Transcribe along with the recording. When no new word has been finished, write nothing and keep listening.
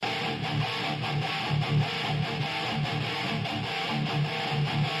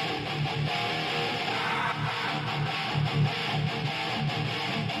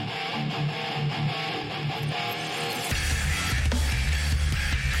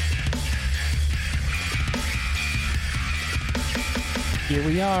Here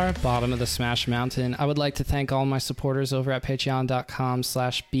we are, bottom of the Smash Mountain. I would like to thank all my supporters over at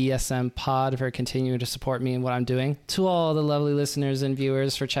patreon.com/bsmpod for continuing to support me in what I'm doing. To all the lovely listeners and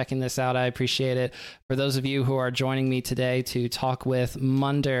viewers for checking this out, I appreciate it. For those of you who are joining me today to talk with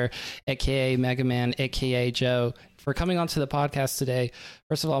Munder, aka Mega Man, aka Joe, for coming onto the podcast today.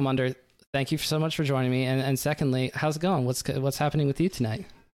 First of all, Munder, thank you so much for joining me. And secondly, how's it going? What's happening with you tonight?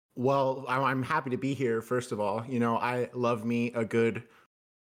 Well, I'm happy to be here, first of all. You know, I love me a good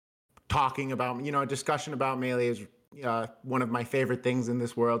talking about, a discussion about Melee is one of my favorite things in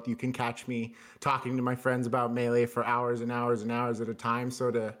this world. You can catch me talking to my friends about Melee for hours and hours and hours at a time.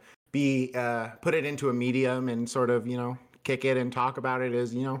 So to be put it into a medium and sort of, kick it and talk about it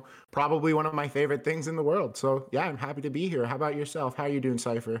is, probably one of my favorite things in the world. So yeah, I'm happy to be here. How about yourself? How are you doing,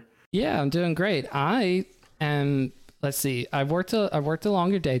 Cypher? Yeah, I'm doing great. I am. Let's see. I've worked a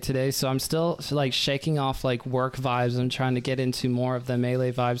longer day today, so I'm still like shaking off like work vibes. I'm trying to get into more of the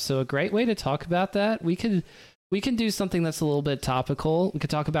Melee vibes. So a great way to talk about that, we can do something that's a little bit topical. We could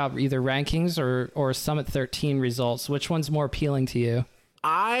talk about either rankings or Summit 13 results. Which one's more appealing to you?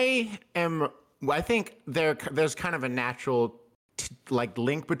 I think there's kind of a natural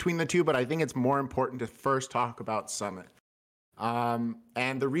link between the two, but I think it's more important to first talk about Summit.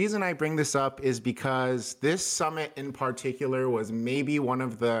 And the reason I bring this up is because this summit in particular was maybe one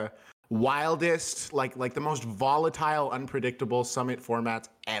of the wildest, like the most volatile, unpredictable summit formats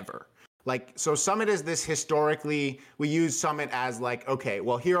ever. So Summit is this historically, we use Summit as okay,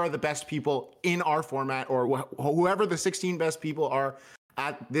 well, here are the best people in our format, or whoever the 16 best people are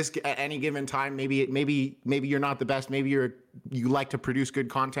at any given time. Maybe you're not the best. Maybe you like to produce good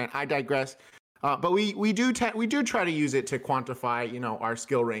content. I digress. But we do try to use it to quantify, our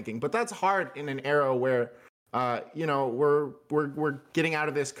skill ranking. But that's hard in an era where, we're getting out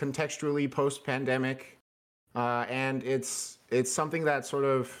of this contextually post-pandemic, and it's something that sort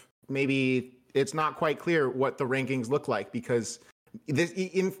of maybe it's not quite clear what the rankings look like, because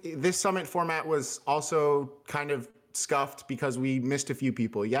this summit format was also kind of scuffed because we missed a few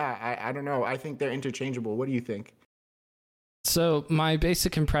people. Yeah, I don't know. I think they're interchangeable. What do you think? So my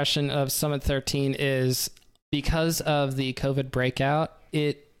basic impression of Summit 13 is because of the COVID breakout,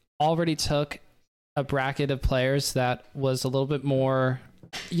 it already took a bracket of players that was a little bit more,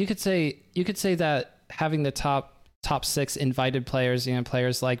 you could say that having the top six invited players,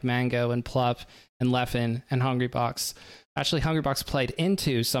 players like Mango and Plup and Leffen and Hungrybox. Actually, Hungrybox played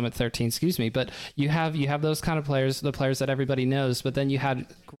into Summit 13, but you have those kind of players, the players that everybody knows, but then you had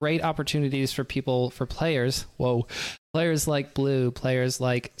great opportunities for players like Blue, players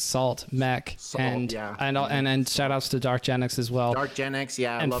like Salt, Mech, and shout outs to Dark Genix as well. Dark Genix,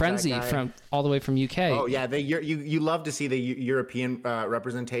 yeah, and Frenzy from all the way from UK. Oh yeah, you love to see the European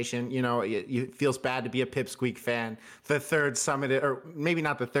representation. It feels bad to be a Pipsqueak fan. The third summit, or maybe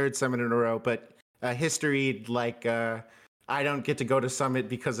not the third summit in a row, but history I don't get to go to Summit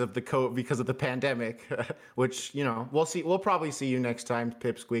because of the pandemic, which we'll see. We'll probably see you next time,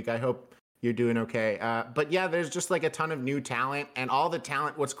 Pipsqueak. I hope you're doing okay. But yeah, there's just a ton of new talent, and all the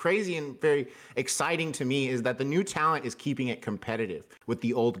talent. What's crazy and very exciting to me is that the new talent is keeping it competitive with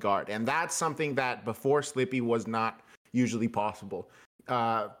the old guard, and that's something that before Slippy was not usually possible.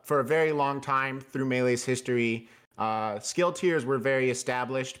 For a very long time through Melee's history, skill tiers were very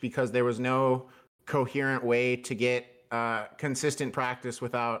established because there was no coherent way to get consistent practice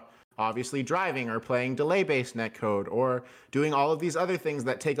without obviously driving or playing delay-based netcode or doing all of these other things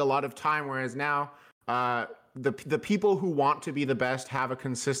that take a lot of time, whereas now the people who want to be the best have a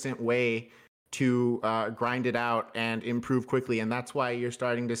consistent way to grind it out and improve quickly, and that's why you're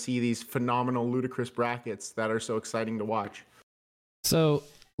starting to see these phenomenal, ludicrous brackets that are so exciting to watch. So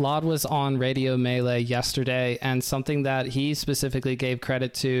Laud was on Radio Melee yesterday, and something that he specifically gave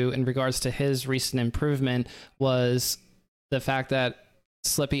credit to in regards to his recent improvement was the fact that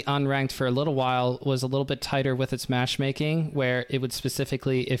Slippy unranked for a little while was a little bit tighter with its matchmaking, where it would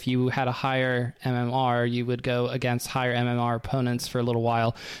specifically, if you had a higher MMR, you would go against higher MMR opponents for a little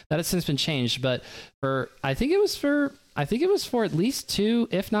while. That has since been changed, but I think it was for at least 2,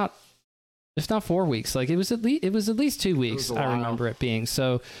 if not 4 weeks. It was at least 2 weeks. I remember it being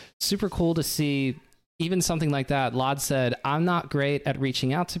so super cool to see. Even something like that, Laud said, I'm not great at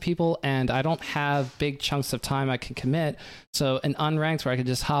reaching out to people, and I don't have big chunks of time I can commit. So an unranked where I could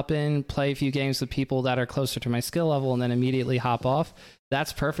just hop in, play a few games with people that are closer to my skill level, and then immediately hop off.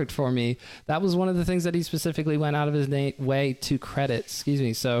 That's perfect for me. That was one of the things that he specifically went out of his way to credit. Excuse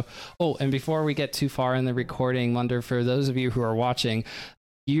me. So, and before we get too far in the recording, Munder, for those of you who are watching,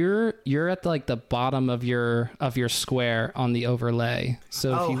 you're at like the bottom of your square on the overlay.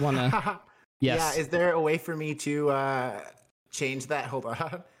 So if you want to, yes. Yeah. Is there a way for me to change that? Hold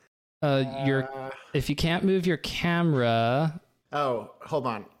on. If you can't move your camera. Oh, hold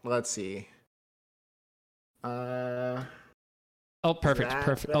on. Let's see. Perfect.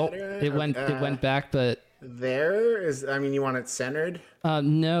 Better? It went back, but there is. I mean, you want it centered?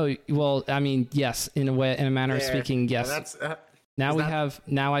 No. Well, I mean, yes. In a manner of speaking, yes. That's,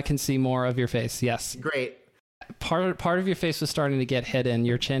 now I can see more of your face. Yes. Great. Part of your face was starting to get hidden.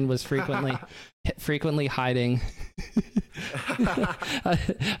 Your chin was frequently hiding.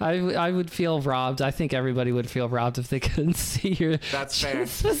 I would feel robbed. I think everybody would feel robbed if they couldn't see your That's chin fair.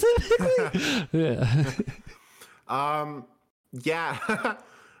 specifically. Yeah. Yeah.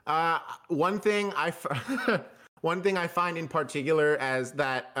 One thing I find in particular as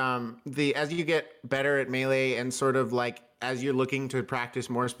that as you get better at Melee and sort of like as you're looking to practice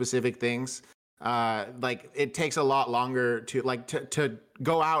more specific things, like it takes a lot longer to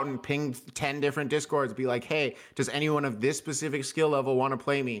go out and ping 10 different Discords, be like, hey, does anyone of this specific skill level want to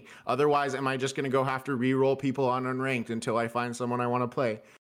play me? Otherwise, am I just going to go have to re-roll people on unranked until I find someone I want to play?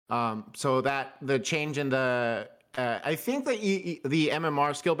 So that the change in the I think that the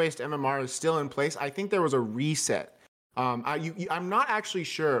MMR, skill-based MMR, is still in place. I think there was a reset. I'm not actually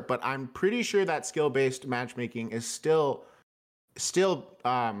sure, but I'm pretty sure that skill-based matchmaking is still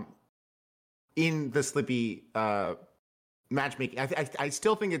in the Slippi matchmaking. I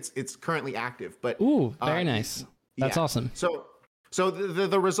still think it's currently active. But very nice. That's awesome. So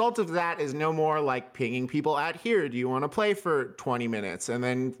the result of that is no more like pinging people at here. Do you want to play for 20 minutes and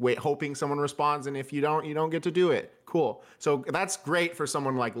then wait, hoping someone responds? And if you don't get to do it. Cool. So that's great for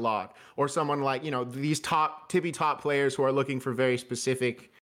someone like Laud or someone like, these tippy top players who are looking for very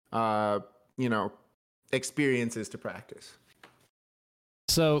specific, experiences to practice.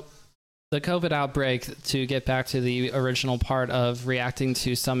 So the COVID outbreak, to get back to the original part of reacting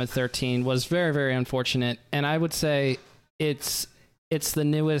to Summit 13, was very, very unfortunate. And I would say it's the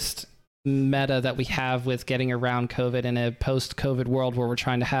newest meta that we have with getting around COVID in a post-COVID world where we're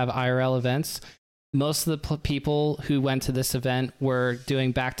trying to have IRL events. Most of the people who went to this event were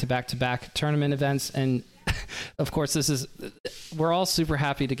doing back-to-back-to-back tournament events. And of course, we're all super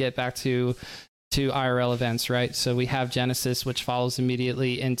happy to get back to IRL events, right? So we have Genesis, which follows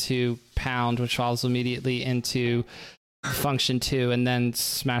immediately into Pound, which follows immediately into Function 2, and then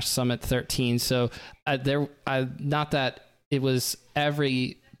Smash Summit 13. So not that it was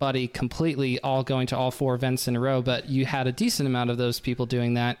everybody completely all going to all 4 events in a row, but you had a decent amount of those people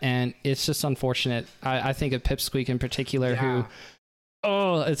doing that, and it's just unfortunate. I think of Pipsqueak in particular, who,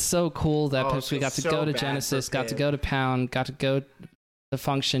 it's so cool that Pipsqueak got to go to Genesis, got to go to Pound, got to go to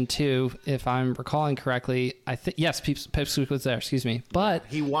Function 2, if I'm recalling correctly. Yes, Pipsqueak was there, excuse me. But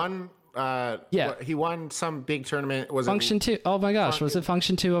he won. He won some big tournament. Was Function 2? Oh my gosh, was it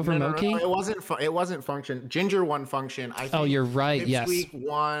Function 2 over Moki? No, it wasn't Function. Ginger won Function. I think you're right. Yes. Pipsqueak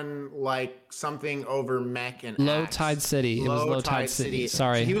won like something over Mech and Low Tide City. It was Low Tide City.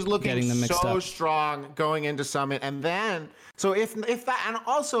 Sorry, so he was looking getting them mixed so up. strong going into Summit, and then if that, and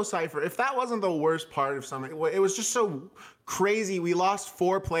also Cypher, if that wasn't the worst part of Summit, it was just so crazy. We lost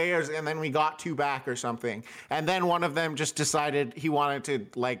 4 players and then we got 2 back or something, and then one of them just decided he wanted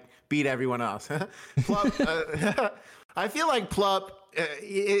to like beat everyone else. Plup, I feel like Plup,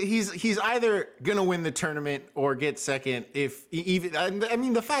 he's either gonna win the tournament or get second.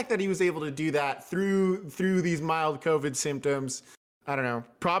 The fact that he was able to do that through these mild COVID symptoms, I don't know.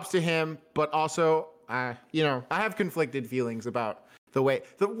 Props to him, but also, I have conflicted feelings about the way.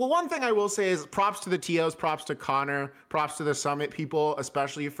 One thing I will say is props to the TOs, props to Connor, props to the Summit people,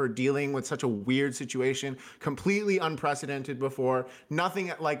 especially for dealing with such a weird situation, completely unprecedented before.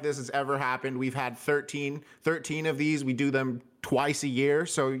 Nothing like this has ever happened. We've had 13 of these. We do them twice a year.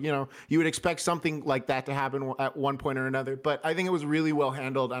 So, you would expect something like that to happen at one point or another. But I think it was really well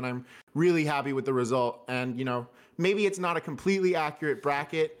handled, and I'm really happy with the result. And, maybe it's not a completely accurate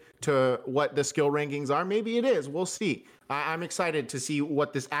bracket to what the skill rankings are. Maybe it is. We'll see. I'm excited to see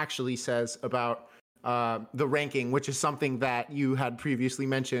what this actually says about the ranking, which is something that you had previously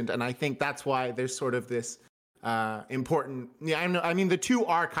mentioned. And I think that's why there's sort of this important. Yeah, I mean, the two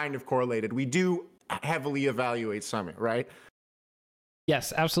are kind of correlated. We do heavily evaluate Summit, right?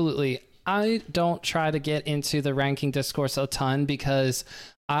 Yes, absolutely. I don't try to get into the ranking discourse a ton because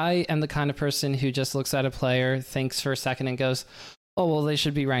I am the kind of person who just looks at a player, thinks for a second and goes, oh well, they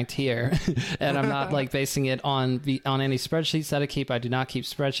should be ranked here. And I'm not like basing it on any spreadsheets that I keep. I do not keep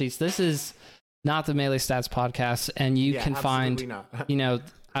spreadsheets. This is not the Melee Stats podcast, and you can find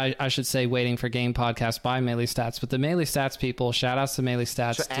I should say Waiting for Game podcast by Melee Stats, but the Melee Stats people, shout outs to Melee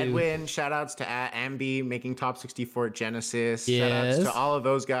Stats. So Edwin, shout outs to Ambi making top 64 at Genesis. Yes. Shout outs to all of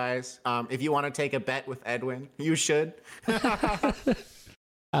those guys. If you want to take a bet with Edwin, you should.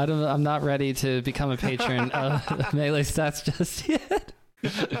 I'm not ready to become a patron of Melee Stats just yet.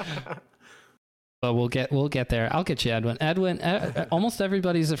 But we'll get there. I'll get you, Edwin. Almost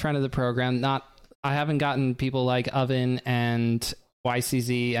everybody's a friend of the program. I haven't gotten people like Oven and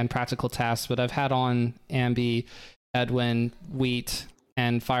YCZ and Practical Tasks, but I've had on Ambi, Edwin, Wheat,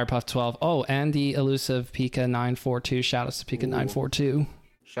 and Firepuff 12. Oh, and the elusive Pika 942. Shout outs to Pika 942.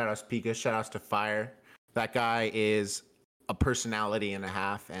 Shout outs to Pika. Shout outs to Fire. That guy is a personality and a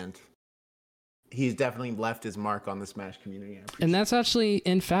half, and he's definitely left his mark on the Smash community. And that's actually,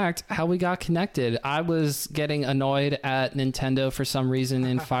 in fact, how we got connected. I was getting annoyed at Nintendo for some reason in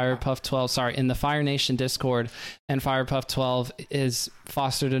in the Fire Nation Discord, and Firepuff 12 is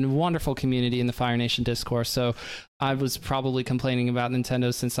fostered a wonderful community in the Fire Nation Discord. So I was probably complaining about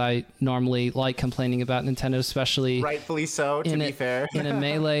Nintendo, since I normally like complaining about Nintendo, especially rightfully so, to be fair. In a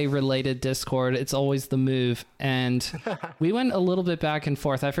Melee related Discord, it's always the move. And we went a little bit back and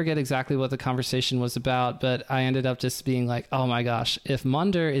forth. I forget exactly what the conversation was about, but I ended up just being like, oh my gosh, if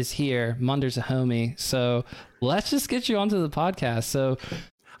Munder is here, Munder's a homie. So let's just get you onto the podcast. So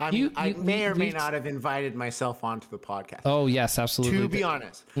I may or may not have invited myself onto the podcast. Oh yes, absolutely. To be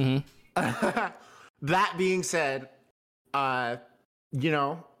honest. Mm-hmm. That being said, fostering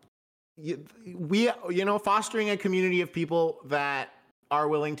a community of people that are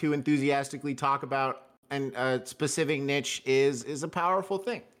willing to enthusiastically talk about a specific niche is a powerful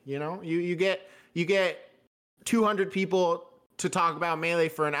thing. You know, you get 200 people to talk about Melee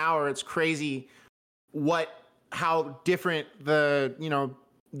for an hour. It's crazy how different the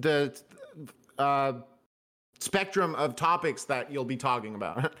spectrum of topics that you'll be talking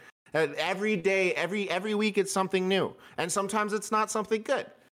about. Every day, every week, it's something new, and sometimes it's not something good.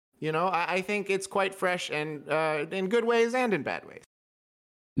 You know, I think it's quite fresh, and in good ways and in bad ways.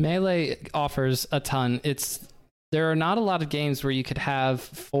 Melee offers a ton. There are not a lot of games where you could have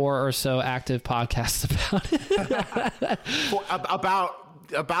 4 or so active podcasts about it.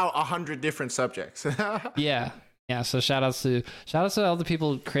 about 100 different subjects. Yeah, so shout outs to all the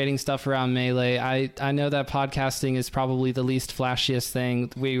people creating stuff around Melee. I know that podcasting is probably the least flashiest thing.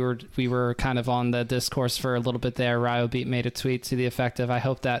 We were kind of on the discourse for a little bit there. Ryobeat made a tweet to the effect of, I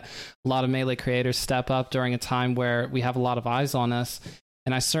hope that a lot of Melee creators step up during a time where we have a lot of eyes on us.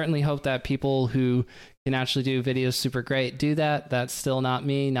 And I certainly hope that people who can actually do videos super great do that. That's still not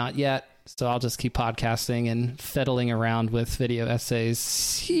me, not yet. So I'll just keep podcasting and fiddling around with video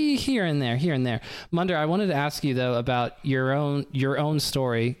essays here and there. Munder, I wanted to ask you though about your own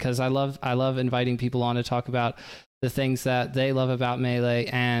story, because I love inviting people on to talk about the things that they love about Melee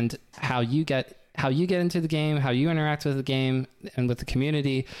and how you get into the game, how you interact with the game and with the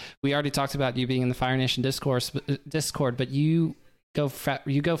community. We already talked about you being in the Fire Nation Discord, but you go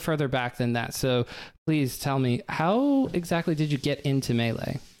further back than that. So please tell me, how exactly did you get into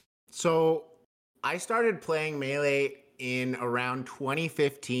Melee? So I started playing Melee in around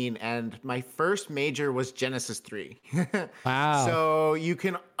 2015, and my first major was Genesis 3. Wow. So you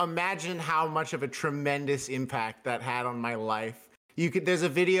can imagine how much of a tremendous impact that had on my life. There's a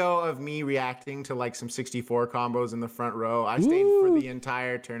video of me reacting to like some 64 combos in the front row. I stayed for the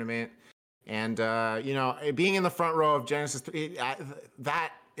entire tournament, and being in the front row of Genesis 3,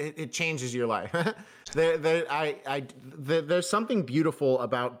 it changes your life. There's something beautiful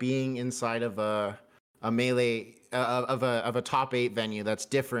about being inside of a Melee of a top 8 venue that's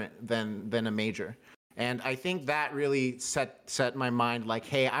different than a major. And I think that really set my mind like,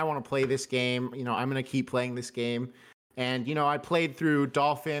 hey, I want to play this game. You know, I'm going to keep playing this game. And, you know, I played through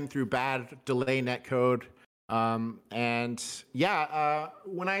Dolphin, through bad delay netcode. When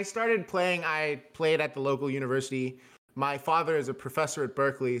I started playing, I played at the local university. My father is a professor at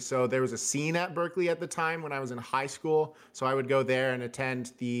Berkeley, so there was a scene at Berkeley at the time when I was in high school. So I would go there and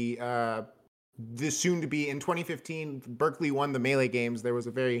attend the soon-to-be, in 2015, Berkeley won the Melee Games. There was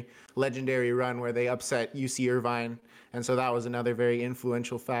a very legendary run where they upset UC Irvine, and so that was another very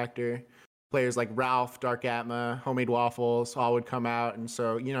influential factor. Players like Ralph, Dark Atma, Homemade Waffles all would come out, and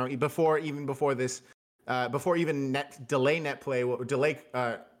so, you know, before even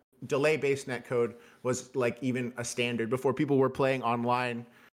delay-based netcode was like even a standard, before people were playing online.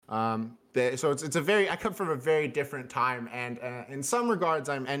 So I come from a very different time, and in some regards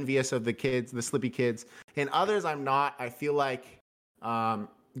I'm envious of the Slippy kids. In others I'm not. I feel like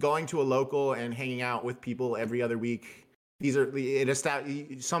Going to a local and hanging out with people every other week.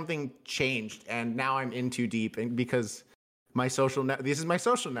 Something changed, and now I'm in too deep, and because this is my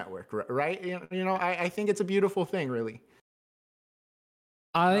social network, right? I think it's a beautiful thing, really.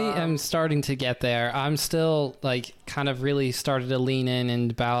 I am starting to get there. I'm still like kind of really started to lean in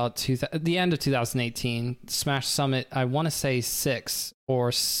about the end of 2018. Smash Summit, I want to say 6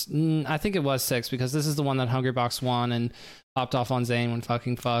 I think it was 6 because this is the one that Hungrybox won and popped off on Zane when fuck.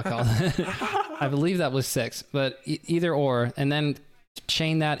 I believe that was 6, but either or. And then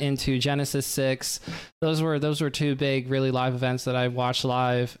chain that into Genesis 6. Those were 2 big, really live events that I watched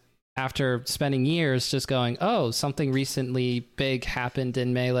live after spending years just going, oh, something recently big happened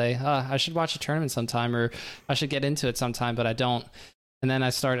in Melee. I should watch a tournament sometime, or I should get into it sometime, but I don't. And then I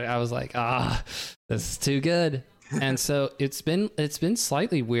was like, this is too good. And so it's been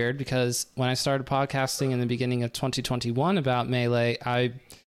slightly weird because when I started podcasting in the beginning of 2021 about Melee, I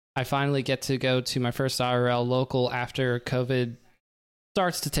finally get to go to my first IRL local after COVID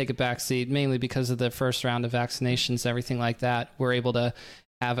starts to take a backseat, mainly because of the first round of vaccinations, everything like that. We're able to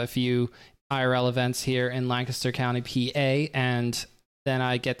have a few IRL events here in Lancaster County, PA, and then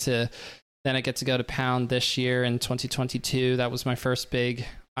I get to go to Pound this year in 2022. That was my first big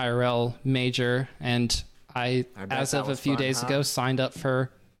IRL major, and I as of a few days ago, signed up for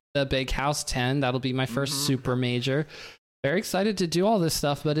the Big House 10. That'll be my first super major. Very excited to do all this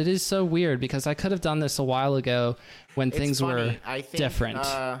stuff, but it is so weird because I could have done this a while ago when things were different.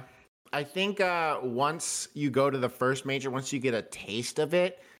 I think once you go to the first major, once you get a taste of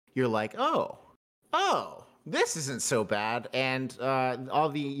it, you're like, oh, this isn't so bad. And all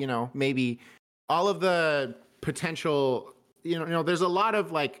the, maybe all of the potential, there's a lot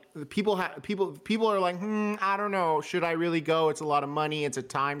of like people are like, I don't know, should I really go? It's a lot of money. It's a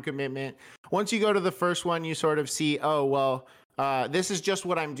time commitment. Once you go to the first one, you sort of see, oh, well, this is just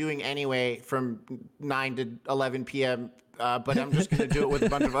what I'm doing anyway from 9 to 11 p.m. But I'm just going to do it with a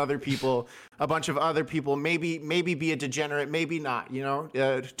bunch of other people, maybe be a degenerate, maybe not,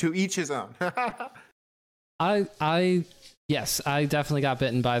 to each his own. Yes, I definitely got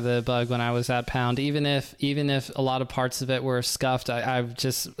bitten by the bug when I was at Pound. Even if a lot of parts of it were scuffed,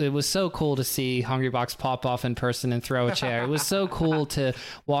 it was so cool to see Hungrybox pop off in person and throw a chair. It was so cool to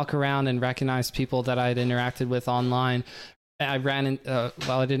walk around and recognize people that I had interacted with online. I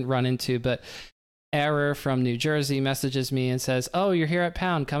didn't run into, but Error from New Jersey messages me and says, oh, you're here at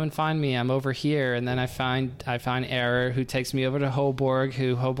Pound, come and find me, I'm over here. And then I find Error, who takes me over to Hoborg,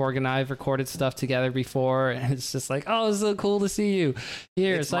 who Hoborg and I have recorded stuff together before, and it's just like, oh, it's so cool to see you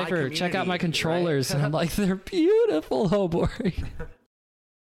here. It's Cypher, check out my controllers. Right? And I'm like, they're beautiful, Hoborg.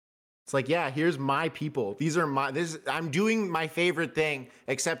 It's like, yeah, here's my people. I'm doing my favorite thing,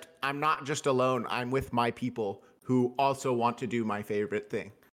 except I'm not just alone, I'm with my people who also want to do my favorite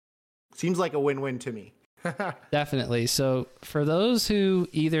thing. Seems like a win-win to me. Definitely. So for those who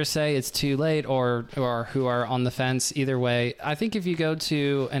either say it's too late or who are on the fence, either way, I think if you go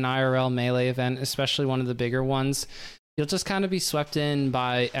to an IRL Melee event, especially one of the bigger ones, you'll just kind of be swept in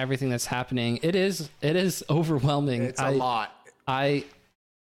by everything that's happening. It is overwhelming. It's a lot. I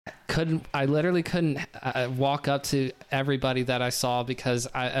literally couldn't walk up to everybody that I saw because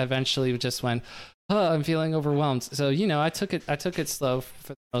I eventually just went, oh, I'm feeling overwhelmed. So, I took it slow for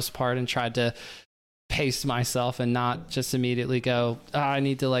the most part and tried to pace myself and not just immediately go, I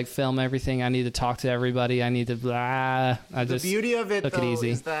need to like film everything. I need to talk to everybody. I need to blah. The beauty of it, though,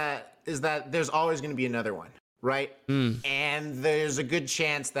 is that there's always going to be another one, right? And there's a good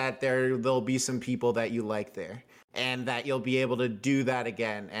chance that there'll be some people that you like there, and that you'll be able to do that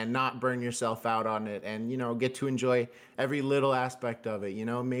again and not burn yourself out on it, and get to enjoy every little aspect of it.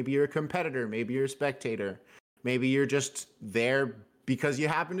 Maybe you're a competitor, maybe you're a spectator, maybe you're just there because you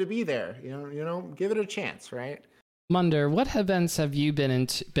happen to be there. Give it a chance, right? Munder, what events have you been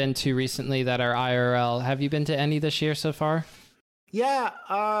to recently that are IRL? Have you been to any this year so far? Yeah,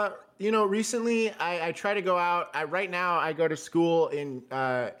 recently I try to go out. Right now I go to school in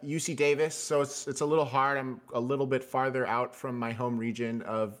UC Davis, so it's a little hard. I'm a little bit farther out from my home region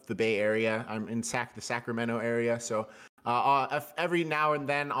of the Bay Area. I'm in the Sacramento area, so every now and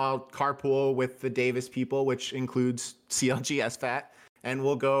then I'll carpool with the Davis people, which includes CLG SFAT, and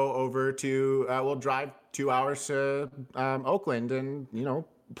we'll go over to we'll drive 2 hours to Oakland and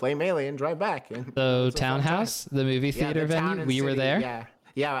play Melee and drive back. And so Townhouse, the movie theater venue, we were there.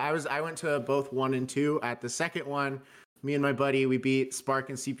 Yeah, I went to both 1 and 2. At the second one, me and my buddy, we beat Spark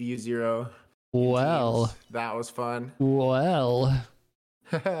and CPU Zero. Well, teams. That was fun. Well,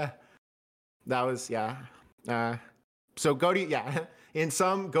 that was, yeah. So go to, yeah.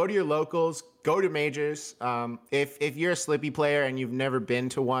 Go to your locals, go to majors. If you're a Slippy player and you've never been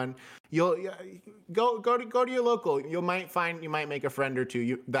to one, you'll go to your local. You might make a friend or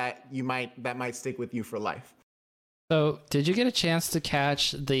two that might stick with you for life. So, did you get a chance to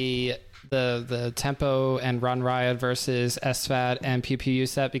catch the Tempo and Run Riot versus SFAT and Pew Pew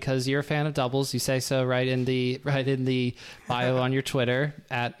set? Because you're a fan of doubles, you say so right in the bio on your Twitter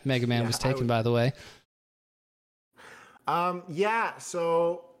at Mega Man was taken, by the way.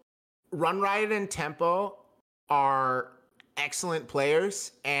 So Run Riot and Tempo are excellent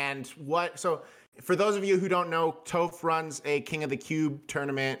players, and for those of you who don't know, Toph runs a King of the Cube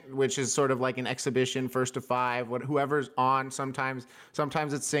tournament, which is sort of like an exhibition, first to five. Whoever's on, sometimes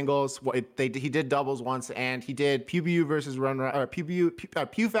it's singles. He did doubles once, and he did PewFat versus Run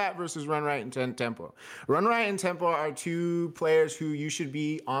Riot and Tempo. Run Riot and Tempo are two players who you should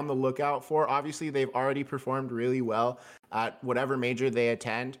be on the lookout for. Obviously, they've already performed really well at whatever major they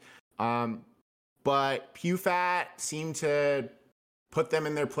attend, but PewFat seemed to put them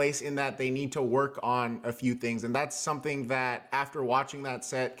in their place in that they need to work on a few things. And that's something that after watching that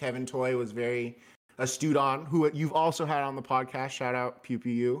set, Kevin Toy was very astute on, who you've also had on the podcast. Shout out Pew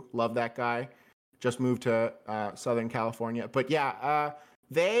Pew. Love that guy. Just moved to Southern California. But yeah,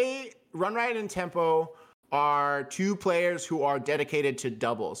 Run Riot and Tempo are two players who are dedicated to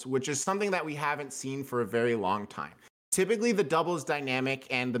doubles, which is something that we haven't seen for a very long time. Typically, the doubles dynamic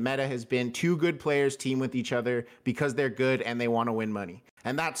and the meta has been two good players team with each other because they're good and they want to win money.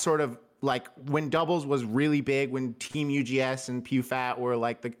 And that's sort of like when doubles was really big, when Team UGS and PewFat were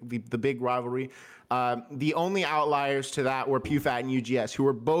like the big rivalry. The only outliers to that were PewFat and UGS, who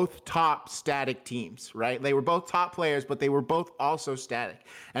were both top static teams, right? They were both top players, but they were both also static.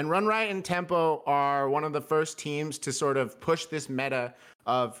 And Run Riot and Tempo are one of the first teams to sort of push this meta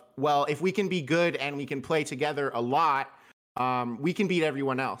of, well, if we can be good and we can play together a lot, we can beat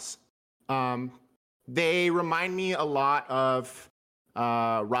everyone else. They remind me a lot of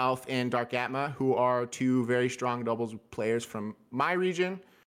Ralph and Dark Atma, who are two very strong doubles players from my region.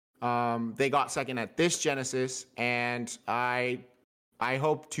 They got second at this Genesis, and I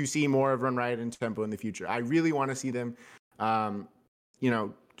hope to see more of Run Riot and Tempo in the future. I really want to see them,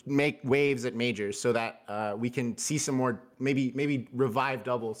 make waves at majors so that we can see some more, maybe revive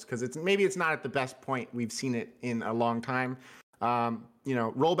doubles, because it's not at the best point we've seen it in a long time.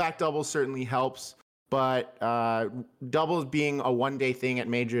 Rollback doubles certainly helps, but doubles being a one-day thing at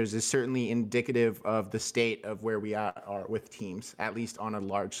majors is certainly indicative of the state of where we are with teams, at least on a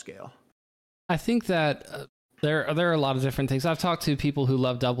large scale. I think that there are a lot of different things. I've talked to people who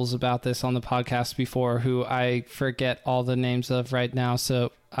love doubles about this on the podcast before, who I forget all the names of right now,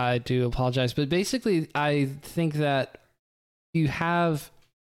 so I do apologize. But basically, I think that you have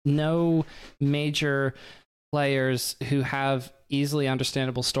no major players who have easily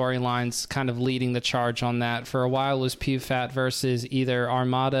understandable storylines kind of leading the charge on that. For a while, it was PewFat versus either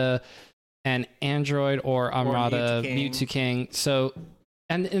Armada and Android or Armada Mewtwo King. So,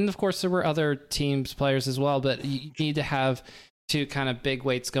 and of course, there were other teams, players as well, but you need to have two kind of big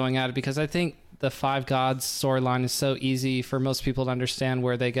weights going at it, because I think the Five Gods storyline is so easy for most people to understand,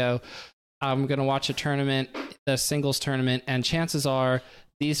 where they go, I'm going to watch a tournament, a singles tournament, and chances are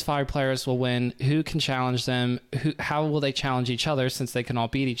these five players will win. Who can challenge them? How will they challenge each other, since they can all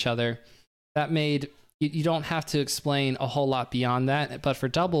beat each other? That made, you don't have to explain a whole lot beyond that. But for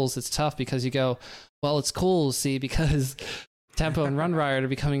doubles, it's tough, because you go, well, it's cool, see, because Tempo and Run Riot are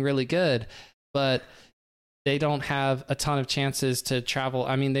becoming really good, but they don't have a ton of chances to travel.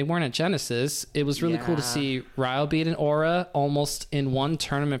 I mean, they weren't at Genesis. It was really cool to see Ryle beat an Aura almost in one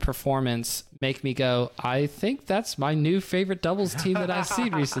tournament performance, make me go, I think that's my new favorite doubles team that I've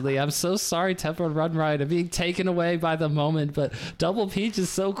seen recently. I'm so sorry, Tempo and Run Riot are being taken away by the moment, but Double Peach is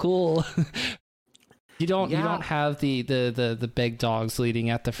so cool. You don't have the big dogs leading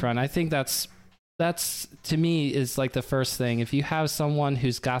at the front. I think that's to me is like the first thing. If you have someone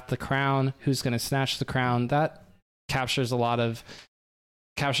who's got the crown, who's going to snatch the crown, that captures a lot of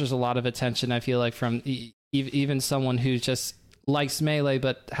attention, I feel like, from even someone who just likes Melee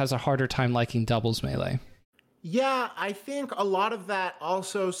but has a harder time liking doubles Melee. Yeah, I think a lot of that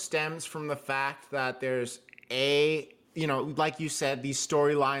also stems from the fact that there's like you said, these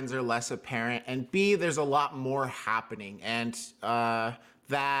storylines are less apparent, and B, there's a lot more happening, and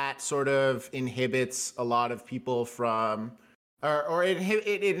that sort of inhibits a lot of people from, or it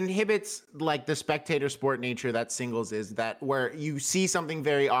inhibits like the spectator sport nature that singles is, that where you see something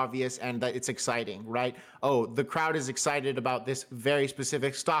very obvious and that it's exciting, right? Oh, the crowd is excited about this very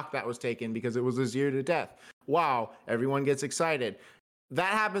specific stock that was taken because it was a 0 to death. Wow, everyone gets excited.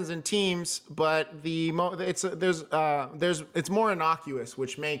 that happens in teams, but it's more innocuous,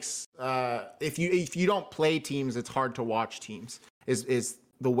 which makes if you don't play teams, it's hard to watch teams. Is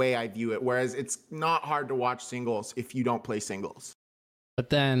the way I view it. Whereas it's not hard to watch singles if you don't play singles. But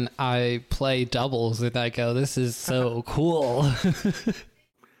then I play doubles and I go, this is so cool.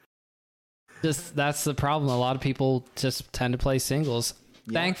 Just that's the problem. A lot of people just tend to play singles.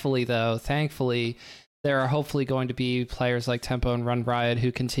 Yeah. Thankfully, there are hopefully going to be players like Tempo and Run Riot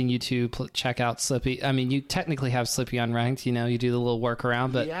who continue to check out Slippi. I mean, you technically have Slippi unranked, you know, you do the little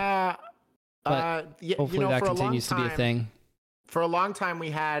workaround, but yeah, hopefully that continues to be a thing. For a long time,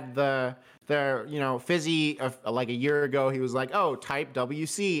 we had Fizzy, like a year ago, he was like, oh, type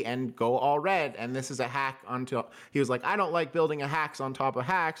WC and go all red. And this is a hack he was like, I don't like building a hacks on top of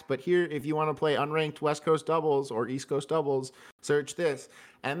hacks, but here, if you want to play unranked West Coast doubles or East Coast doubles, search this.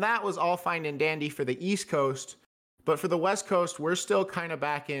 And that was all fine and dandy for the East Coast. But for the West Coast, we're still kind of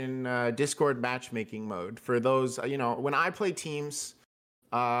back in Discord matchmaking mode. For those, when I play teams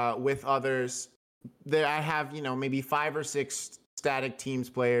with others, I have, maybe 5 or 6 static teams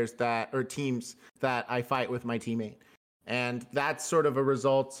that I fight with my teammate. And that's sort of a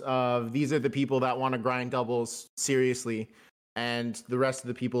result of these are the people that want to grind doubles seriously. And the rest of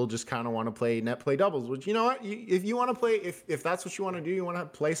the people just kind of want to play net play doubles, which, you know what, if you want to play, if that's what you want to do, you want to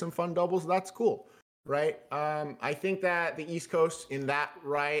play some fun doubles, that's cool. Right. I think that the East Coast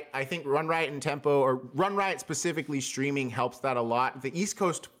I think Run Riot and Tempo, or Run Riot specifically streaming, helps that a lot. The East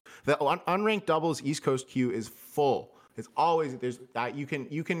Coast, the unranked doubles East Coast queue is full. It's always, there's, you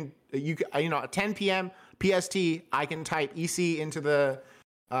can, at 10 p.m. PST, I can type EC into the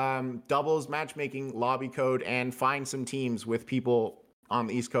doubles matchmaking lobby code and find some teams with people on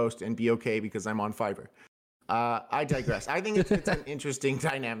the East Coast and be okay because I'm on Fiverr. I digress. I think it's an interesting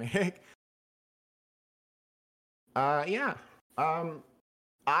dynamic. I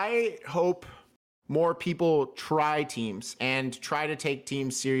hope more people try teams and try to take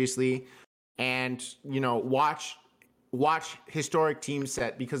teams seriously and, watch historic team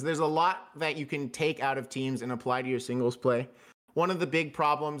set, because there's a lot that you can take out of teams and apply to your singles play. One of the big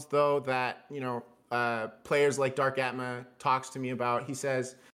problems, though, that, players like Dark Atma talks to me about, he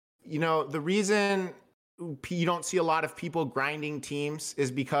says, the reason you don't see a lot of people grinding teams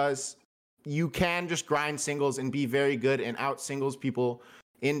is because you can just grind singles and be very good and out singles people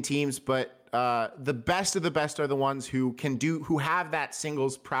in teams. But the best of the best are the ones who have that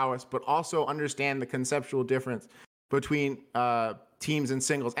singles prowess, but also understand the conceptual difference between teams and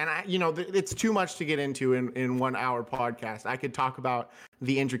singles. And it's too much to get into in 1 hour podcast. I could talk about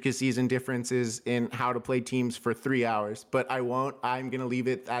the intricacies and differences in how to play teams for 3 hours, but I won't. I'm going to leave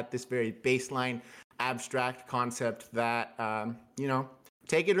it at this very baseline abstract concept that,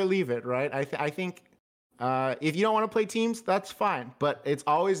 take it or leave it, right? I think if you don't want to play teams, that's fine, but it's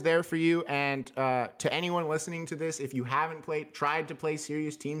always there for you. And to anyone listening to this, if you haven't tried to play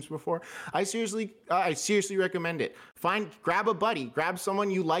serious teams before, I seriously recommend it. Grab a buddy, grab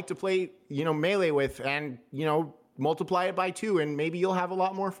someone you like to play, melee with, and multiply it by 2, and maybe you'll have a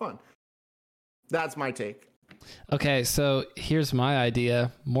lot more fun. That's my take. Okay, so here's my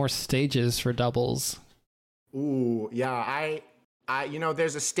idea: more stages for doubles. Ooh, yeah,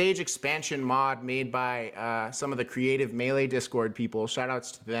 there's a stage expansion mod made by some of the creative Melee Discord people.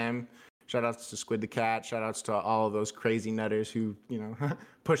 Shoutouts to them. Shoutouts to Squid the Cat. Shoutouts to all of those crazy nutters who,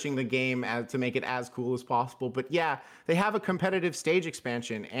 pushing the game to make it as cool as possible. But yeah, they have a competitive stage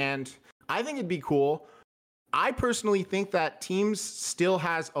expansion, and I think it'd be cool. I personally think that teams still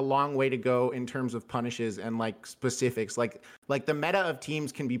has a long way to go in terms of punishes and specifics. Like the meta of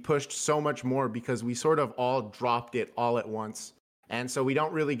teams can be pushed so much more because we sort of all dropped it all at once. And so we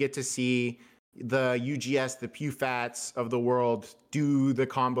don't really get to see the UGS, the PewFats of the world do the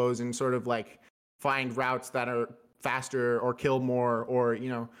combos and sort of find routes that are faster or kill more or,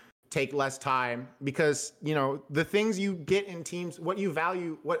 take less time, because, the things you get in teams, what you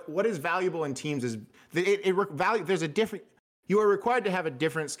value, what is valuable in teams is you are required to have a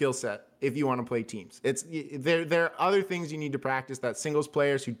different skill set if you want to play teams. There are other things you need to practice that singles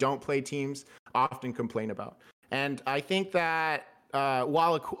players who don't play teams often complain about. And I think that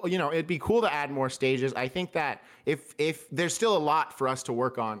while it'd be cool to add more stages, I think that if there's still a lot for us to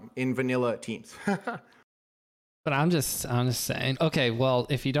work on in vanilla teams. But I'm just saying, okay, well,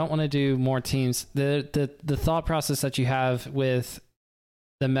 if you don't want to do more teams, the thought process that you have with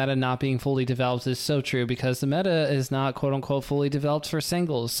the meta not being fully developed is so true, because the meta is not quote unquote fully developed for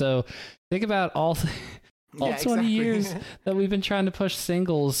singles. So think about all 20 years that we've been trying to push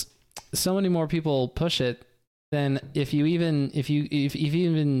singles. So many more people push it than if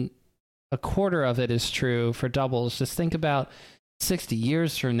even a quarter of it is true for doubles. Just think about 60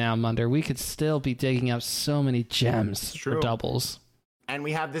 years from now, Munder, we could still be digging up so many gems for doubles. And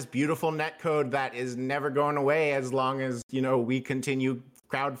we have this beautiful netcode that is never going away as long as, we continue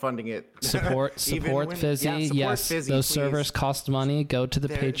crowdfunding it. Support Fizzy. Yes, Fizzy, those servers cost money. Go to the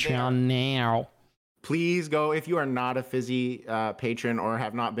Patreon now. Please go. If you are not a Fizzy patron or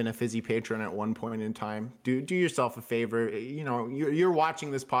have not been a Fizzy patron at one point in time, do yourself a favor. You're watching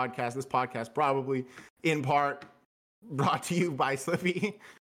this podcast. This podcast probably in part brought to you by Slippi.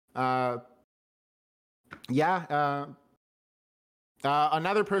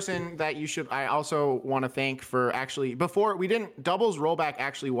 Another person that I also want to thank for doubles rollback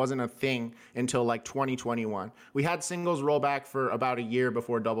actually wasn't a thing until like 2021. We had singles rollback for about a year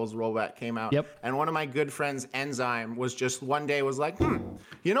before doubles rollback came out. Yep. And one of my good friends, Enzyme, was just one day was like,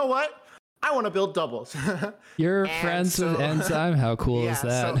 you know what? I want to build doubles. You're friends with Enzyme? How cool is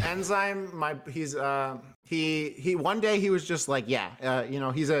that? So Enzyme, he one day he was just like, he's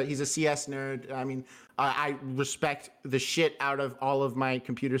a CS nerd. I mean, I respect the shit out of all of my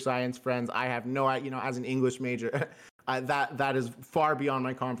computer science friends. I have no, as an English major, that is far beyond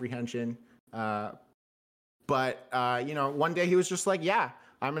my comprehension. But one day he was just like,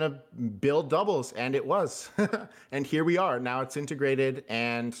 I'm going to build doubles. And it was. And here we are. Now it's integrated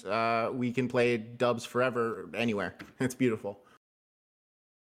and we can play dubs forever, anywhere. It's beautiful.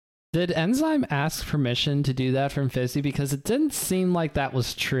 Did Enzyme ask permission to do that from Fizzy? Because it didn't seem like that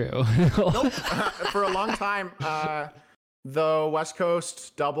was true. Nope. For a long time, the West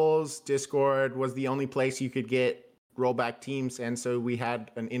Coast doubles Discord was the only place you could get rollback teams. And so we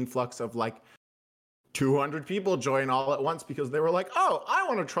had an influx of like 200 people join all at once because they were like, oh, I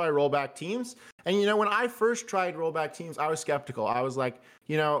want to try rollback teams. And, when I first tried rollback teams, I was skeptical. I was like,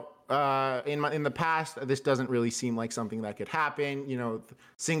 in the past, this doesn't really seem like something that could happen.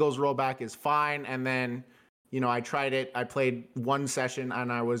 Singles rollback is fine. And then, I tried it. I played one session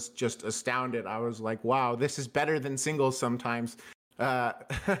and I was just astounded. I was like, wow, this is better than singles sometimes.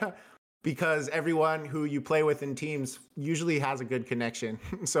 Because everyone who you play with in teams usually has a good connection.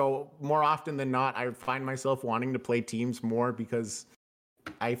 So more often than not, I find myself wanting to play teams more because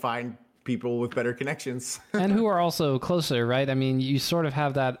I find people with better connections. And who are also closer, right? I mean, you sort of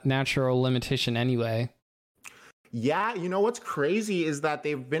have that natural limitation anyway. Yeah, what's crazy is that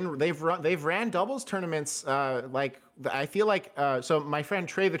they've ran doubles tournaments. I feel like so my friend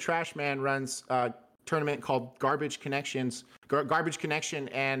Trey the Trash Man runs a tournament called Garbage Connection,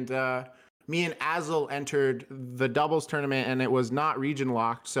 and me and Azel entered the doubles tournament, and it was not region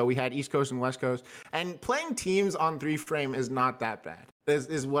locked, so we had East Coast and West Coast. And playing teams on 3-frame is not that bad.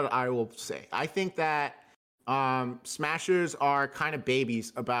 Is what I will say. I think that Smashers are kind of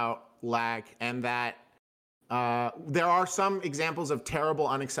babies about lag, and that there are some examples of terrible,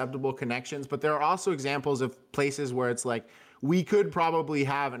 unacceptable connections, but there are also examples of places where it's like, we could probably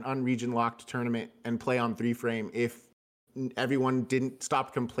have an unregion locked tournament and play on 3-frame if everyone didn't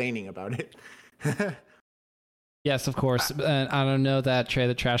stop complaining about it. Yes, of course. I don't know that Trey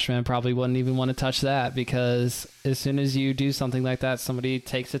the Trash Man probably wouldn't even want to touch that, because as soon as you do something like that, somebody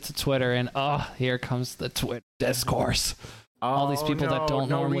takes it to Twitter and, here comes the Twitter discourse. All these people that don't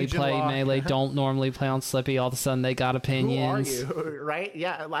normally play Melee, don't normally play on Slippi, all of a sudden they got opinions. Who are you? Right?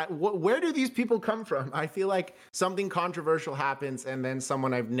 Yeah. Like, where do these people come from? I feel like something controversial happens and then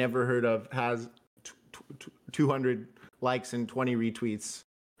someone I've never heard of has 200 likes and 20 retweets.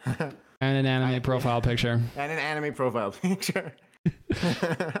 And an anime profile picture. And an anime profile picture.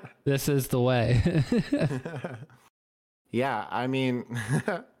 This is the way. Yeah, I mean,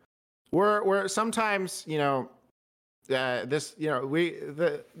 we're sometimes, the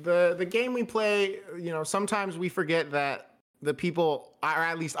game we play, sometimes we forget that the people, or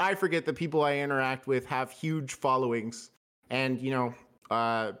at least I forget the people I interact with have huge followings, and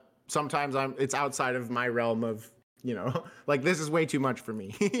sometimes it's outside of my realm of, like, this is way too much for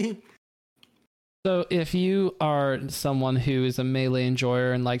me. So if you are someone who is a Melee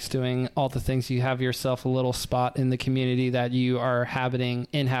enjoyer and likes doing all the things, you have yourself a little spot in the community that you are inhabiting,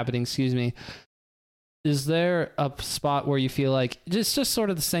 is there a spot where you feel like it's just sort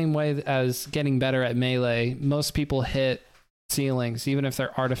of the same way as getting better at Melee? Most people hit ceilings, even if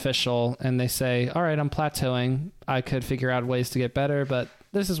they're artificial, and they say, all right, I'm plateauing. I could figure out ways to get better, but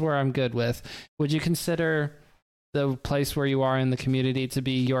this is where I'm good with. Would you consider the place where you are in the community to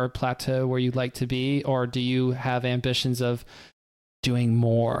be your plateau where you'd like to be, or do you have ambitions of doing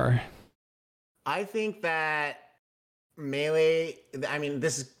more? I think that Melee, I mean,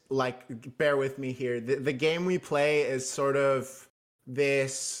 this is like, bear with me here. The game we play is sort of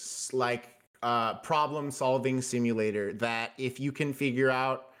this problem solving simulator that if you can figure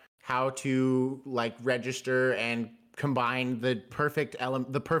out how to register and combine the perfect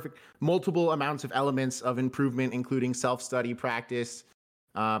multiple amounts of elements of improvement, including self-study, practice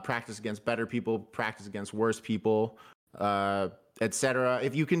against better people, practice against worse people, etc.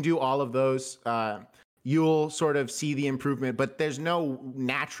 If you can do all of those, you'll sort of see the improvement. But there's no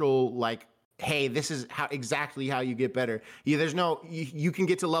natural like, hey, this is exactly how you get better. There's no, you can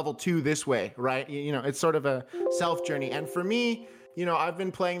get to level 2 this way, right? It's sort of a self journey. And for me, I've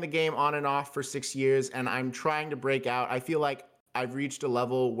been playing the game on and off for 6 years, and I'm trying to break out. I feel like I've reached a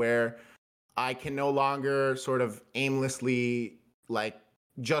level where I can no longer sort of aimlessly like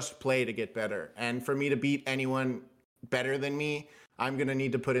just play to get better. And for me to beat anyone better than me, I'm going to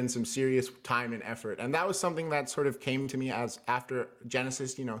need to put in some serious time and effort. And that was something that sort of came to me as after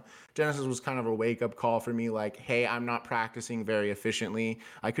Genesis. Genesis was kind of a wake-up call for me, like, hey, I'm not practicing very efficiently.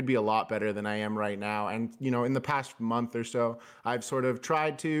 I could be a lot better than I am right now. And, in the past month or so, I've sort of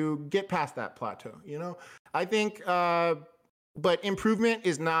tried to get past that plateau, I think, but improvement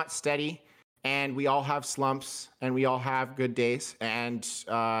is not steady. And we all have slumps and we all have good days. And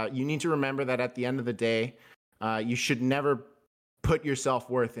you need to remember that at the end of the day, you should never put your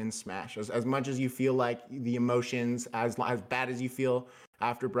self-worth in Smash. As much as you feel like the emotions, as bad as you feel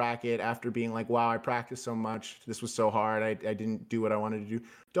after bracket, after being like, wow, I practiced so much, this was so hard, I didn't do what I wanted to do.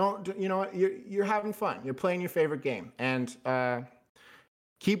 Don't, you're having fun. You're playing your favorite game. And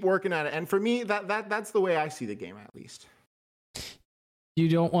keep working at it. And for me, that's the way I see the game, at least. You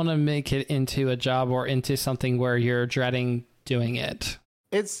don't want to make it into a job or into something where you're dreading doing it.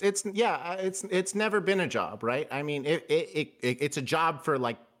 It's never been a job, right? I mean, it's a job for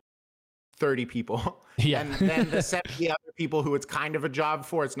like 30 people. Yeah. And then the 70 other people who it's kind of a job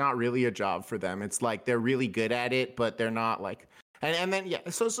for, it's not really a job for them. It's like they're really good at it, but they're not like, and then, yeah.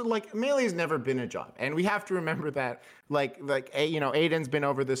 So like Melee's never been a job. And we have to remember that like, Aiden's been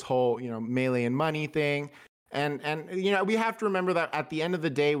over this whole, Melee and money thing. And we have to remember that at the end of the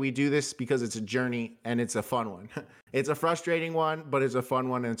day, we do this because it's a journey and it's a fun one. It's a frustrating one, but it's a fun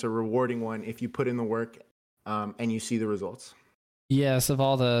one and it's a rewarding one if you put in the work and you see the results. Yes, of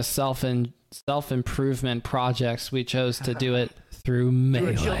all the self-improvement projects, we chose to do it through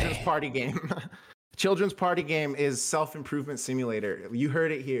Melee. Through a children's party game. Children's party game is self-improvement simulator. You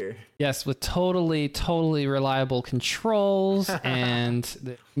heard it here. Yes, with totally reliable controls, and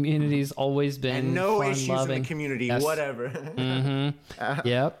the community's always been and no fun, issues loving. In the community, yes. Whatever. Mm-hmm.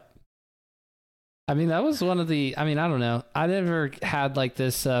 Yep. I mean, that was one of the, I don't know. I never had like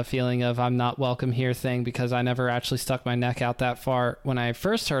this feeling of I'm not welcome here thing because I never actually stuck my neck out that far. When I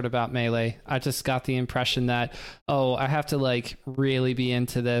first heard about Melee, I just got the impression that, I have to like really be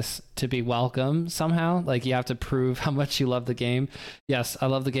into this to be welcome somehow. Like you have to prove how much you love the game. Yes, I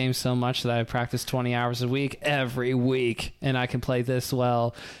love the game so much that I practice 20 hours a week every week and I can play this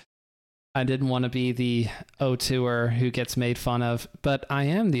well. I didn't want to be the O2er who gets made fun of, but I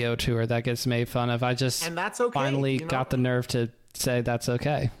am the O2er that gets made fun of. I just and that's okay. Finally got the nerve to say that's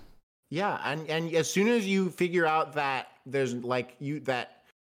okay. Yeah, and as soon as you figure out that there's like you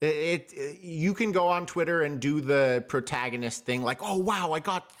can go on Twitter and do the protagonist thing, like, oh wow, I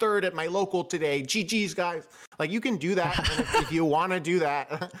got third at my local today. GG's guys. Like you can do that if you want to do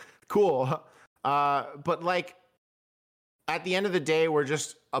that. Cool. But like at the end of the day, we're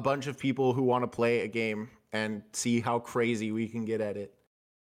just a bunch of people who want to play a game and see how crazy we can get at it.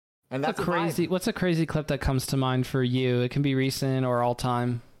 And that's what's a crazy clip that comes to mind for you? It can be recent or all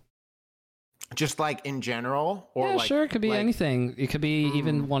time. Just like in general, or yeah, like, sure, it could be anything. It could be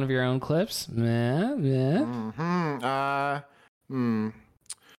even one of your own clips. Yeah.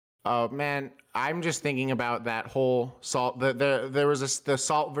 Oh man, I'm just thinking about that whole Salt. There was the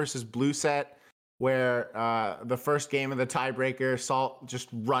Salt versus Blue set where the first game of the tiebreaker, Salt just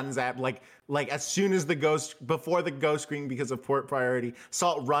runs at like as soon as before the go screen because of port priority,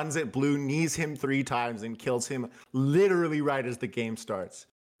 Salt runs at Blue, knees him 3 times and kills him literally right as the game starts.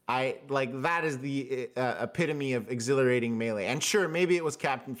 That is the epitome of exhilarating Melee. And sure, maybe it was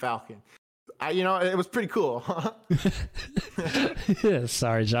Captain Falcon. It was pretty cool.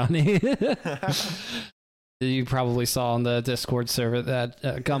 Sorry, Johnny. You probably saw on the Discord server that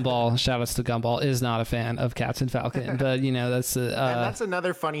Gumball, shoutouts to Gumball, is not a fan of Captain Falcon. But, that's... and that's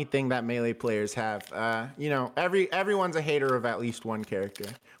another funny thing that Melee players have. Everyone's a hater of at least one character.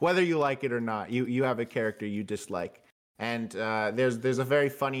 Whether you like it or not, you have a character you dislike. And there's a very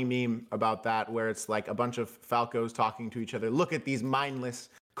funny meme about that where it's like a bunch of Falcos talking to each other. Look at these mindless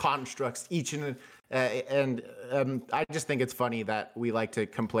constructs, each and I just think it's funny that we like to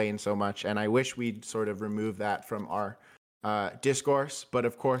complain so much, and I wish we'd sort of remove that from our discourse. But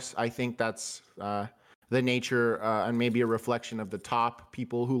of course, I think that's the nature and maybe a reflection of the top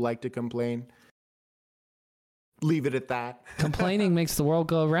people who like to complain. leave it at that. Complaining makes the world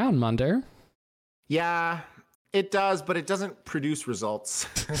go around, Munder. Yeah, it does, but it doesn't produce results.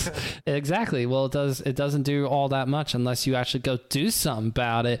 Exactly. Well, it doesn't do all that much unless you actually go do something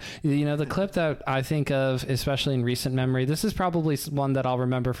about it. You know, the clip that I think of, especially in recent memory, this is probably one that I'll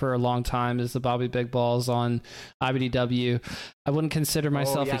remember for a long time, is the Bobby Big Balls on IBDW. I wouldn't consider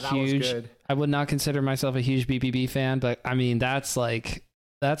myself I would not consider myself a huge BBB fan, but I mean, that's like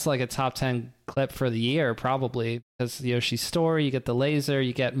a top 10 clip for the year, probably, because Yoshi's story, you get the laser,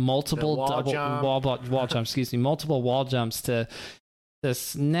 you get multiple wall jumps, multiple wall jumps to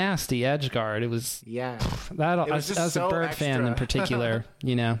this nasty edge guard. It was, as a Bird fan in particular,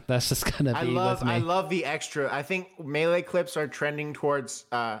 you know, that's just gonna be with me. I love the extra. I think Melee clips are trending towards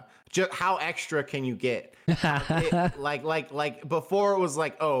just how extra can you get? like before it was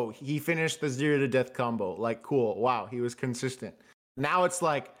like, oh, he finished the 0 to death combo, like, cool, wow, he was consistent. Now it's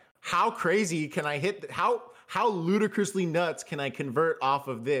like, how crazy can I hit? How ludicrously nuts can I convert off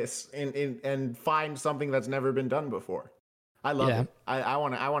of this and find something that's never been done before? I love it. I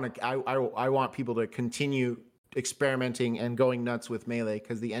want people to continue experimenting and going nuts with Melee,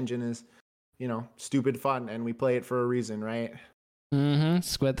 because the engine is, you know, stupid fun, and we play it for a reason, right?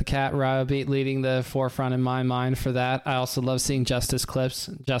 Squid the Cat, Ryobeat leading the forefront in my mind for that. I also love seeing Justice clips.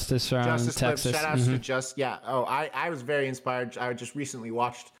 Justice from Texas. Clips. Shout outs to Just. Yeah. Oh, I was very inspired. I just recently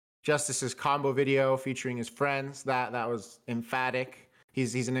watched Justice's combo video featuring his friends. That was emphatic.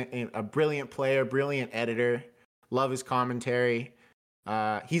 He's a brilliant player, brilliant editor. Love his commentary.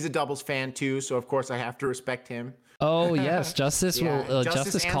 He's a doubles fan too, so of course I have to respect him. Oh yes, Justice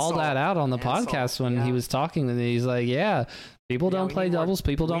Justice called that out on the podcast when he was talking to me. He's like, yeah, people don't play doubles,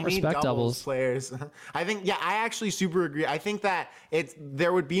 people don't respect doubles players. I think, I actually super agree. I think that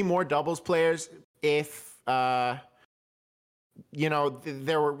there would be more doubles players if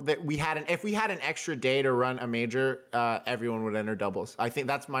if we had an extra day to run a major, everyone would enter doubles. I think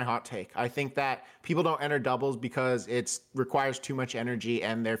that's my hot take. I think that people don't enter doubles because it requires too much energy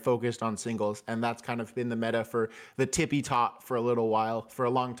and they're focused on singles, and that's kind of been the meta for the tippy top for a little while. For a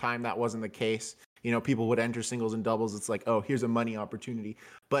long time, that wasn't the case. You know, people would enter singles and doubles. It's like, oh, here's a money opportunity.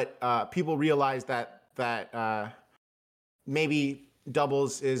 But people realized that maybe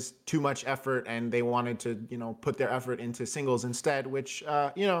doubles is too much effort, and they wanted to, you know, put their effort into singles instead, which,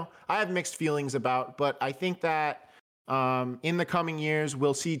 you know, I have mixed feelings about. But I think that in the coming years,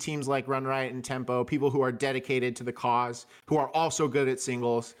 we'll see teams like Run Riot and Tempo, people who are dedicated to the cause, who are also good at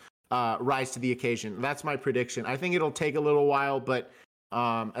singles, rise to the occasion. That's my prediction. I think it'll take a little while, but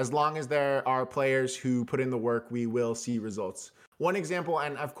as long as there are players who put in the work, we will see results. One example,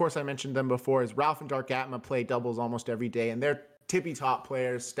 and of course I mentioned them before, is Ralph and Dark Atma play doubles almost every day, and they're tippy top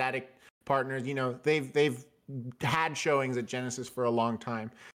players, static partners. You know, they've had showings at Genesis for a long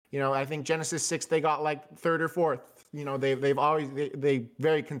time. You know, I think Genesis 6, they got like 3rd or 4th. You know, they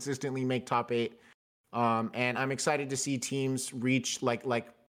very consistently make top 8. And I'm excited to see teams reach like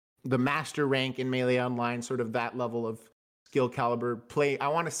the master rank in Melee Online, sort of that level of skill caliber play. I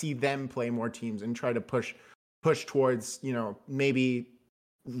want to see them play more teams and try to push towards, you know, maybe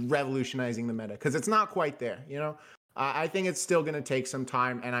revolutionizing the meta, because it's not quite there, you know. I think it's still going to take some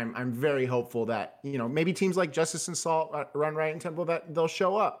time, and I'm very hopeful that, you know, maybe teams like Justice and Salt, Run Riot and Temple, that they'll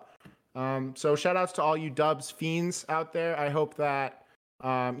show up. So shout outs to all you dubs fiends out there. I hope that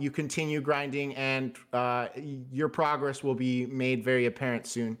you continue grinding, and your progress will be made very apparent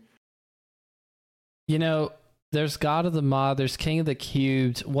soon. You know, there's God of the Mod, there's King of the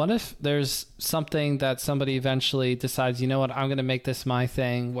Cubed. What if there's something that somebody eventually decides, you know what, I'm going to make this my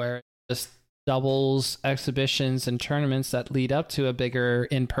thing, where just doubles exhibitions and tournaments that lead up to a bigger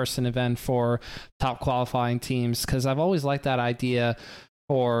in-person event for top qualifying teams? Because I've always liked that idea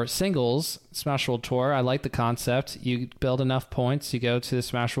for singles Smash World Tour. I like the concept. You build enough points, you go to the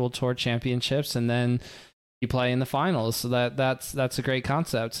Smash World Tour championships, and then you play in the finals. So that's a great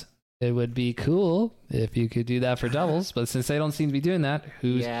concept. It would be cool if you could do that for doubles, but since they don't seem to be doing that,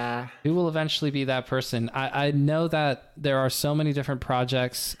 who will eventually be that person? I know that there are so many different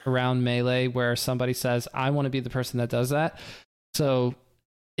projects around Melee where somebody says, I want to be the person that does that. So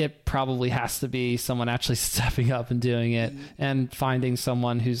it probably has to be someone actually stepping up and doing it, and finding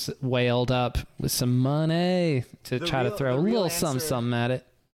someone who's whaled up with some money to try to throw a little something at it.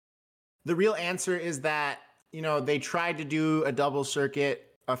 The real answer is that, you know, they tried to do a double circuit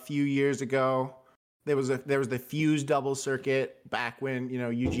a few years ago. There was the Fuse double circuit back when, you know,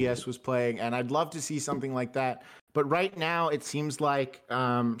 UGS was playing, and I'd love to see something like that. But right now it seems like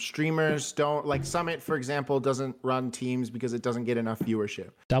streamers don't, like Summit, for example, doesn't run teams because it doesn't get enough viewership.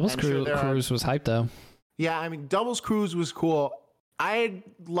 Doubles Cruise was hyped though. Yeah, I mean, Doubles Cruise was cool. I'd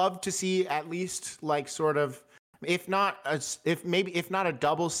love to see at least like sort of if not a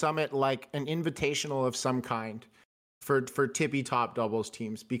double summit, like an invitational of some kind for tippy top doubles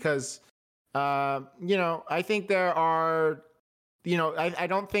teams, because I think there are, I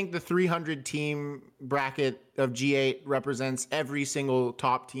don't think the 300 team bracket of G8 represents every single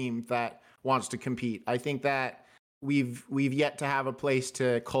top team that wants to compete. I think that we've yet to have a place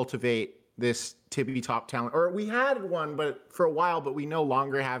to cultivate this tippy top talent, or we had one, but for a while, but we no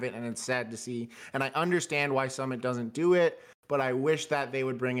longer have it, and it's sad to see. And I understand why Summit doesn't do it, but I wish that they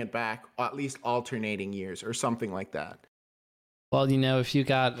would bring it back, at least alternating years or something like that. Well, if you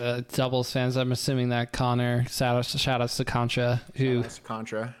got doubles fans, I'm assuming that Connor, shout outs to Contra, who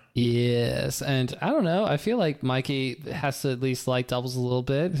Contra. Yes, and I don't know. I feel like Mikey has to at least like doubles a little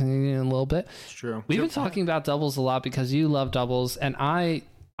bit. It's true. We've been talking about doubles a lot because you love doubles, and I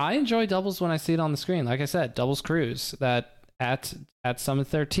enjoy doubles when I see it on the screen. Like I said, doubles cruise that at Summit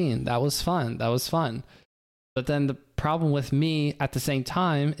 13, that was fun. But then the problem with me at the same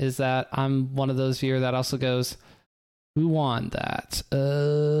time is that I'm one of those viewers that also goes, who won that?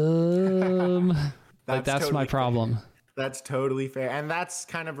 That's totally my problem. Fair. That's totally fair. And that's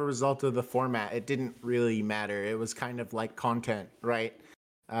kind of a result of the format. It didn't really matter. It was kind of like content, right?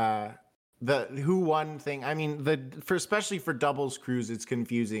 The who won thing. I mean, especially for doubles crews, it's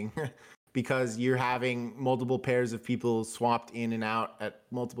confusing because you're having multiple pairs of people swapped in and out at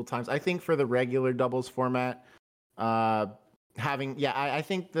multiple times. I think for the regular doubles format, I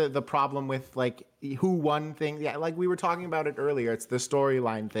think the problem with like who won thing, like we were talking about it earlier, it's the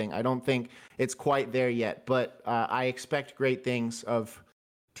storyline thing. I don't think it's quite there yet, but I expect great things of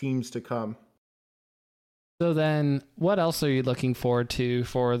teams to come. So then what else are you looking forward to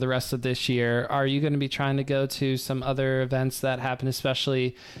for the rest of this year? Are you going to be trying to go to some other events that happen,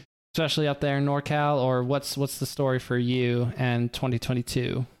 especially up there in NorCal, or what's the story for you and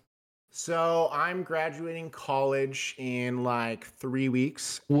 2022? So I'm graduating college in like 3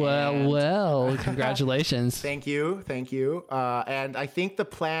 weeks. Well, congratulations. Thank you. And I think the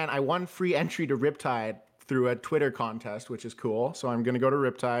plan, I won free entry to Riptide through a Twitter contest, which is cool. So I'm going to go to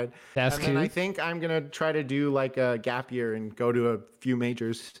Riptide. That's and cool. then I think I'm going to try to do like a gap year and go to a few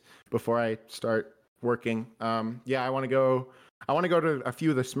majors before I start working. I want to go to a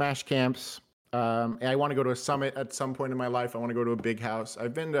few of the Smash camps. I want to go to a summit at some point in my life. I want to go to a big house.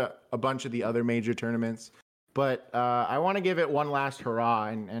 I've been to a bunch of the other major tournaments, but I want to give it one last hurrah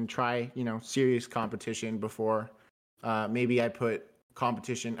and try, serious competition before maybe I put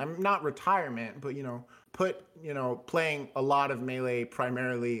competition. I'm not retirement, but put playing a lot of Melee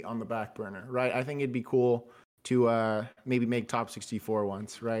primarily on the back burner, right? I think it'd be cool to maybe make top 64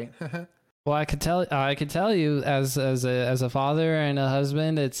 once, right? Well, I could tell you as a father and a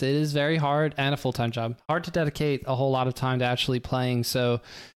husband, it is very hard, and a full-time job, hard to dedicate a whole lot of time to actually playing. So,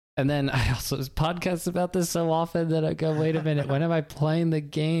 and then I also podcast about this so often that I go, wait a minute, when am I playing the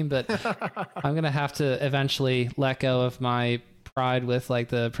game? But I'm gonna have to eventually let go of my pride with like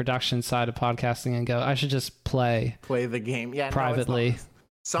the production side of podcasting and go, I should just play the game, privately.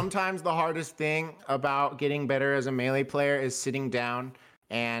 Sometimes the hardest thing about getting better as a Melee player is sitting down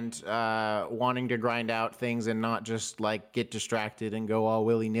and wanting to grind out things and not just like get distracted and go all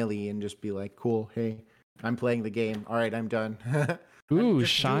willy-nilly and just be like, cool, hey, I'm playing the game. All right, I'm done. Ooh,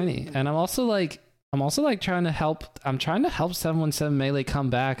 shiny. And I'm also trying to help 717 Melee come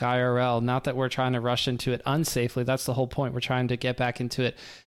back IRL. Not that we're trying to rush into it unsafely. That's the whole point. We're trying to get back into it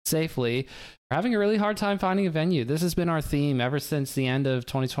safely. We're having a really hard time finding a venue. This has been our theme ever since the end of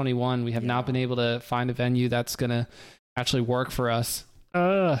 2021. We have not been able to find a venue that's going to actually work for us.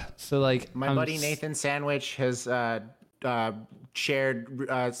 So like my buddy Nathan Sandwich has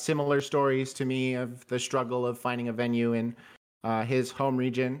shared similar stories to me of the struggle of finding a venue in his home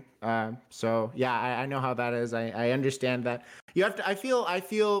region. So yeah, I know how that is. I understand that. You have to. I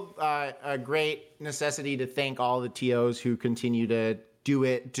feel a great necessity to thank all the TOs who continue to do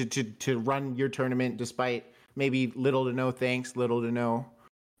it to run your tournament despite maybe little to no thanks, little to no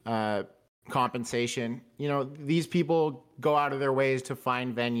compensation. These people go out of their ways to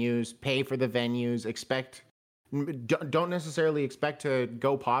find venues, pay for the venues, don't necessarily expect to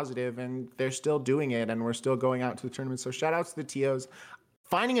go positive, and they're still doing it, and we're still going out to the tournament. So shout outs to the TOs.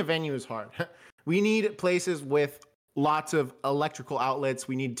 Finding a venue is hard. We need places with lots of electrical outlets.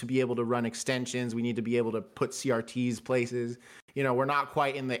 We need to be able to run extensions. We need to be able to put CRTs places. We're not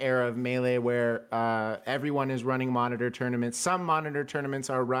quite in the era of Melee where everyone is running monitor tournaments. Some monitor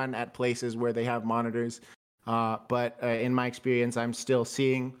tournaments are run at places where they have monitors. But in my experience, I'm still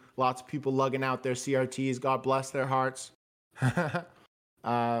seeing lots of people lugging out their CRTs. God bless their hearts.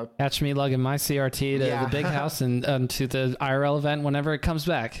 Catch me lugging my CRT to the big house and to the IRL event whenever it comes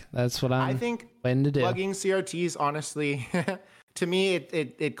back. That's what I think waiting to do. Lugging CRTs, honestly, to me,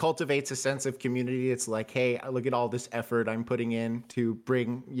 it cultivates a sense of community. It's like, hey, look at all this effort I'm putting in to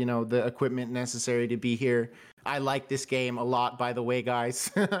bring, the equipment necessary to be here. I like this game a lot, by the way,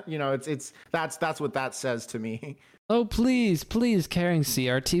 guys. That's what that says to me. Oh, please, carrying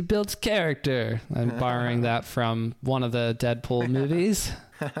CRT builds character. I'm borrowing that from one of the Deadpool movies.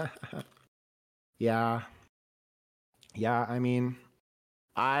 Yeah. I mean,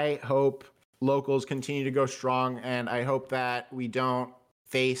 I hope locals continue to go strong, and I hope that we don't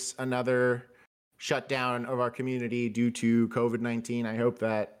face another shutdown of our community due to COVID-19. I hope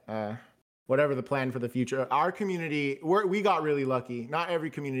that whatever the plan for the future, our community, we got really lucky. Not every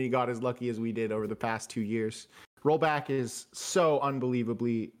community got as lucky as we did over the past 2 years. Rollback is so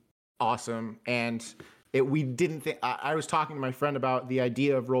unbelievably awesome, and we didn't think. I was talking to my friend about the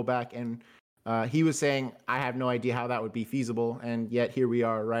idea of rollback, and he was saying, I have no idea how that would be feasible, and yet here we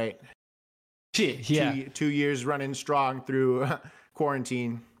are, right? Yeah. 2 years running strong through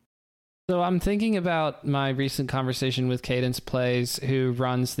quarantine. So I'm thinking about my recent conversation with Cadence Plays, who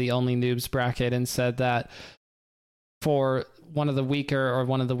runs the Only Noobs bracket, and said that for one of the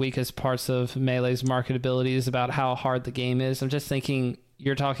weakest parts of Melee's marketability is about how hard the game is. I'm just thinking,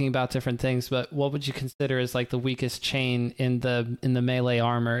 you're talking about different things, but what would you consider as like the weakest chain in the Melee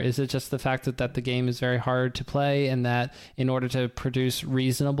armor? Is it just the fact that the game is very hard to play, and that in order to produce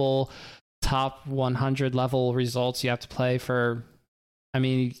reasonable top 100 level results, you have to play for, I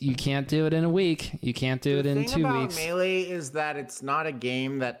mean, you can't do it in a week. You can't do it in 2 weeks. The thing about Melee is that it's not a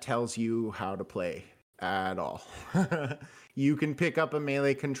game that tells you how to play at all. You can pick up a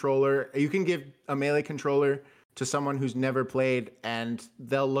Melee controller. You can give a Melee controller to someone who's never played, and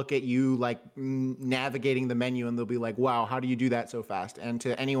they'll look at you like navigating the menu, and they'll be like, wow, how do you do that so fast? And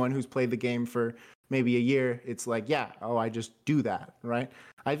to anyone who's played the game for maybe a year, it's like, yeah, I just do that, right?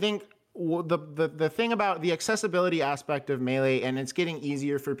 I think the thing about the accessibility aspect of Melee, and it's getting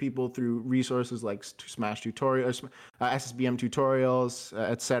easier for people through resources like Smash tutorials, SSBM tutorials,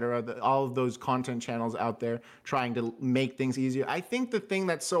 etc. All of those content channels out there trying to make things easier. I think the thing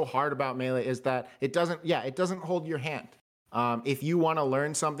that's so hard about Melee is that it doesn't hold your hand. If you want to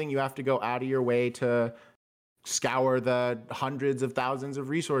learn something, you have to go out of your way to scour the hundreds of thousands of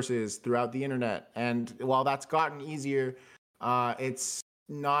resources throughout the internet. And while that's gotten easier, it's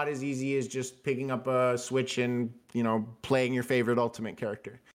not as easy as just picking up a Switch and, playing your favorite Ultimate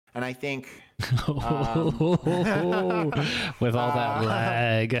character. And I think with all that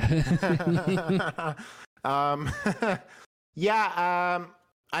lag.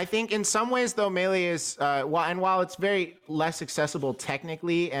 I think in some ways though, Melee is while it's very less accessible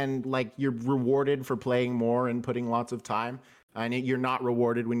technically, and like you're rewarded for playing more and putting lots of time, and you're not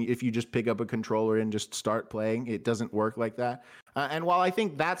rewarded if you just pick up a controller and just start playing. It doesn't work like that. And while I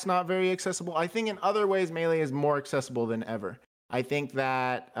think that's not very accessible, I think in other ways Melee is more accessible than ever. I think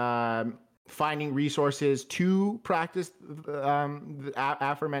that finding resources to practice the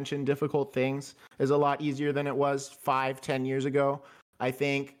aforementioned difficult things is a lot easier than it was 5-10 years ago. I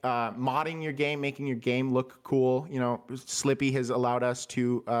think modding your game, making your game look cool. Slippy has allowed us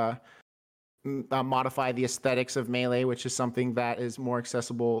to modify the aesthetics of Melee, which is something that is more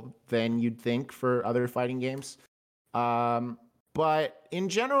accessible than you'd think for other fighting games. But in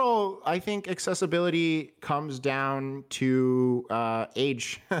general, I think accessibility comes down to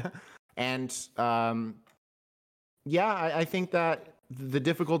age. And I think that the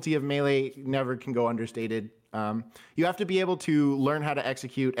difficulty of Melee never can go understated. You have to be able to learn how to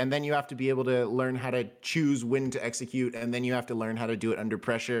execute, and then you have to be able to learn how to choose when to execute, and then you have to learn how to do it under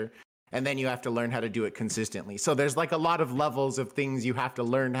pressure, and then you have to learn how to do it consistently. So there's like a lot of levels of things you have to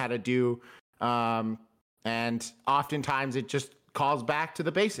learn how to do, and oftentimes it just calls back to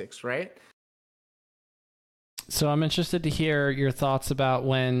the basics, right? So I'm interested to hear your thoughts about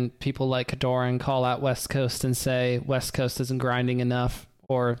when people like Kadoran call out West Coast and say West Coast isn't grinding enough,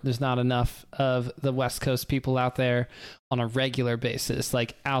 or there's not enough of the West Coast people out there on a regular basis,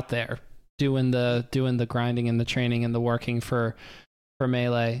 like out there doing the grinding and the training and the working for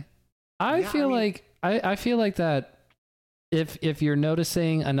Melee. I feel like that if you're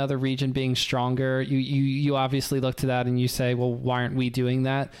noticing another region being stronger, you obviously look to that and you say, well, why aren't we doing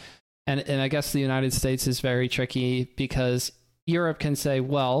that? And I guess the United States is very tricky because Europe can say,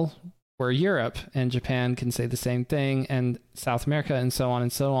 well, we're Europe, and Japan can say the same thing, and South America, and so on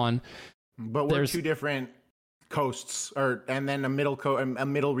and so on. But we're two different coasts, and then a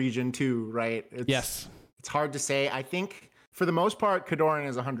middle region too, right? Yes. It's hard to say. I think for the most part, Kadoran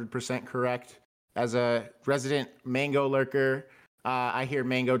is 100% correct. As a resident Mango lurker, I hear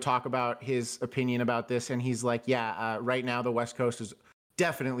Mango talk about his opinion about this, and he's like, yeah, right now the West Coast is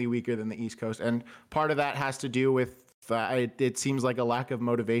definitely weaker than the East Coast. And part of that has to do with, it seems like a lack of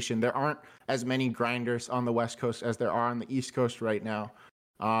motivation. There aren't as many grinders on the West Coast as there are on the East Coast right now.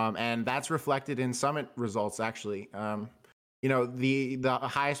 And that's reflected in Summit results, actually. The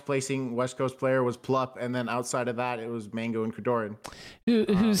highest placing West Coast player was Plup, and then outside of that, it was Mango and Kradoran.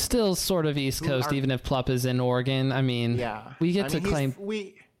 Who's still sort of East Coast, even if Plup is in Oregon. I mean, yeah, we get to claim.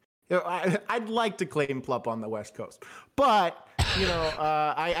 I'd like to claim Plup on the West Coast, but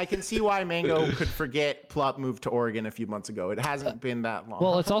I can see why Mango could forget Plup moved to Oregon a few months ago. It hasn't been that long.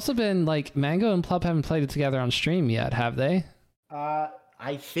 Well, it's also been like Mango and Plup haven't played it together on stream yet, have they?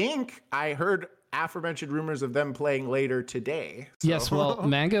 I think I heard aforementioned rumors of them playing later today. So. Yes, well,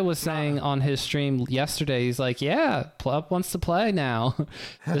 Mango was saying on his stream yesterday, he's like, yeah, Plup wants to play now.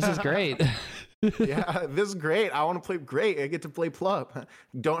 This is great. Yeah, this is great. I want to play. Great. I get to play Plup.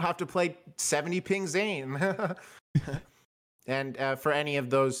 Don't have to play 70 ping Zane. And for any of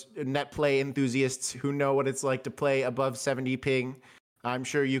those net play enthusiasts who know what it's like to play above 70 ping, I'm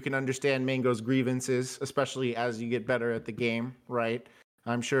sure you can understand Mango's grievances, especially as you get better at the game, right?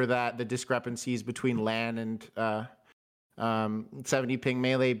 I'm sure that the discrepancies between LAN and 70 ping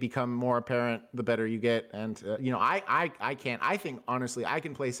melee become more apparent the better you get. And, I can't. I think, honestly, I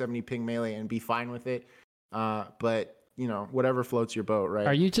can play 70 ping melee and be fine with it. But, whatever floats your boat, right?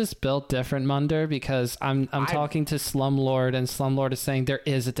 Are you just built different, Munder? Because I'm talking to Slumlord, and Slumlord is saying there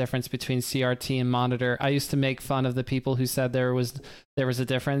is a difference between CRT and monitor. I used to make fun of the people who said there was a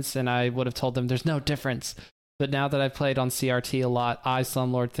difference, and I would have told them there's no difference. But now that I've played on CRT a lot, I,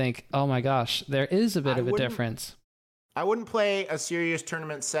 Slumlord, think, oh my gosh, there is a bit of a difference. I wouldn't play a serious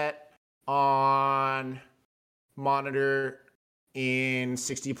tournament set on monitor in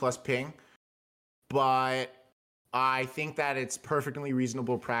 60 plus ping, but I think that it's perfectly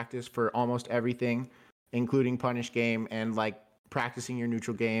reasonable practice for almost everything, including punish game and like practicing your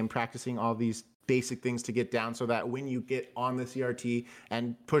neutral game, practicing all these basic things to get down so that when you get on the CRT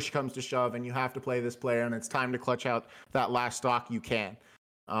and push comes to shove and you have to play this player and it's time to clutch out that last stock, you can.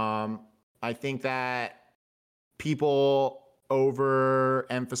 I think that people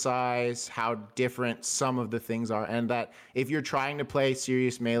overemphasize how different some of the things are, and that if you're trying to play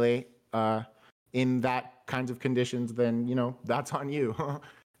serious melee in that kinds of conditions, then that's on you.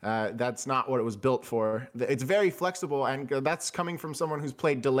 That's not what it was built for. It's very flexible, and that's coming from someone who's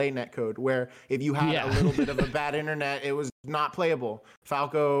played delay netcode, where if you had a little bit of a bad internet, it was not playable.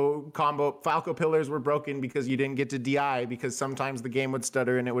 Falco pillars were broken because you didn't get to DI, because sometimes the game would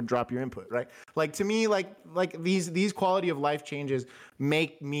stutter and it would drop your input, right? Like, to me, like these quality of life changes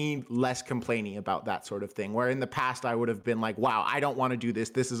make me less complaining about that sort of thing, where in the past I would have been like, wow, I don't want to do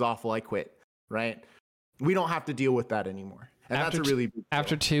this. This is awful. I quit, right? We don't have to deal with that anymore. And that's a really big deal.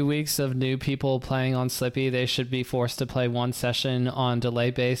 After 2 weeks of new people playing on Slippy, they should be forced to play one session on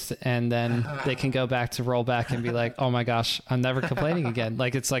delay based, and then they can go back to rollback and be like, oh my gosh, I'm never complaining again.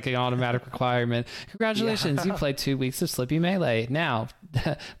 Like, it's like an automatic requirement. Congratulations, you played 2 weeks of Slippy Melee. Now,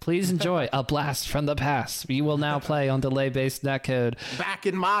 please enjoy a blast from the past. You will now play on delay based netcode. Back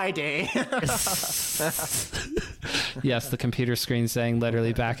in my day. Yes, the computer screen saying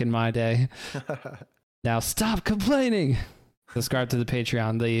literally back in my day. Now stop complaining. Subscribe to the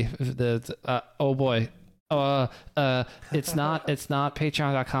Patreon. Oh boy. It's not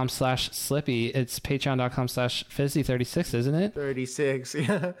patreon.com/Slippy. It's patreon.com/Fizzy36, isn't it? 36.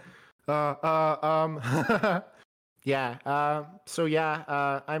 Yeah.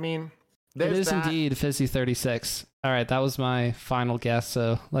 I mean, it is indeed Fizzy36. All right, that was my final guess,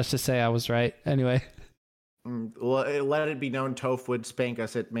 so let's just say I was right. Anyway. Let it be known Toph would spank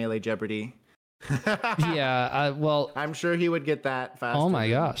us at Melee Jeopardy. Well, I'm sure he would get that faster. Oh my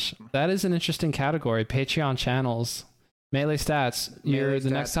gosh, that is an interesting category. Patreon channels, Melee stats.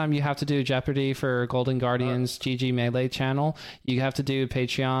 Next time you have to do Jeopardy for Golden Guardians GG Melee channel, you have to do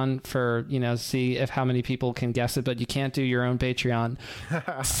Patreon for see if how many people can guess it, but you can't do your own Patreon.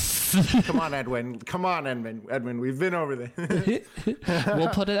 Come on, Edwin, we've been over this. We'll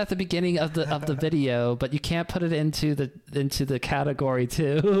put it at the beginning of the video, but you can't put it into the category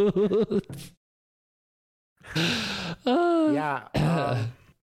too. I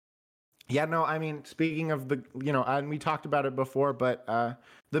mean, speaking of the, and we talked about it before, but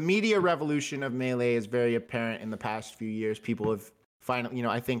the media revolution of Melee is very apparent in the past few years. People have finally,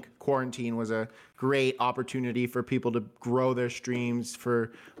 I think quarantine was a great opportunity for people to grow their streams,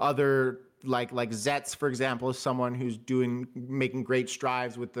 for other, like Zetz, for example, is someone who's making great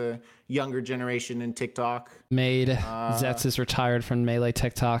strides with the younger generation in TikTok. Zetz is retired from Melee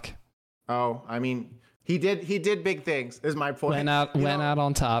TikTok. Oh, I mean, He did big things. Is my point. Went out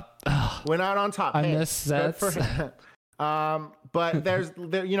on top. Went out on top. I miss sets. But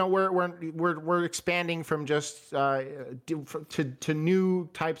we're expanding from just to new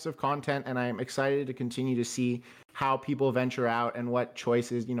types of content, and I'm excited to continue to see how people venture out and what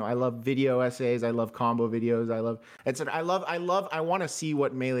choices. I love video essays. I love combo videos. I want to see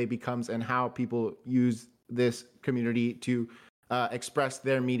what Melee becomes and how people use this community to express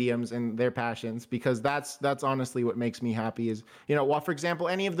their mediums and their passions, because that's honestly what makes me happy is, for example,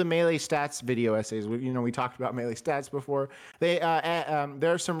 any of the Melee stats video essays, we talked about Melee stats before.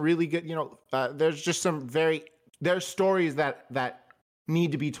 There's some really good, there's just there's stories that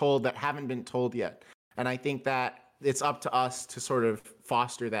need to be told that haven't been told yet. And I think that it's up to us to sort of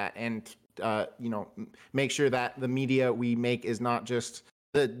foster that and, make sure that the media we make is not just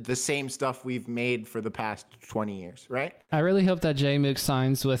the same stuff we've made for the past 20 years, right? I really hope that Jmook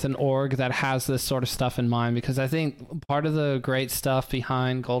signs with an org that has this sort of stuff in mind, because I think part of the great stuff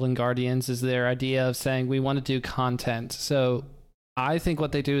behind Golden Guardians is their idea of saying we want to do content. So I think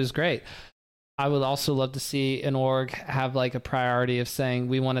what they do is great. I would also love to see an org have like a priority of saying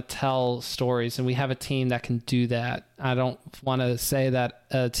we want to tell stories, and we have a team that can do that. I don't want to say that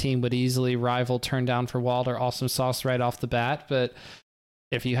a team would easily rival Turn Down for Wald or Awesome Sauce right off the bat, but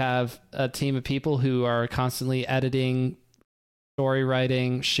if you have a team of people who are constantly editing, story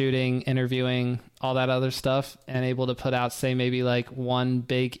writing, shooting, interviewing, all that other stuff, and able to put out, say, maybe like one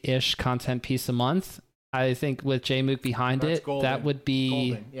big-ish content piece a month, I think with Jmook behind it, golden. That would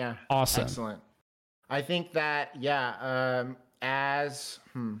be awesome. Excellent. I think that, I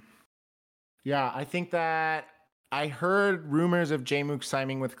think that I heard rumors of Jmook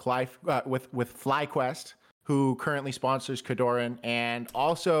signing with FlyQuest, who currently sponsors Kadoran, and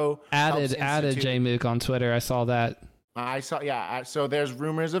also added Jmook on Twitter. I saw that. So there's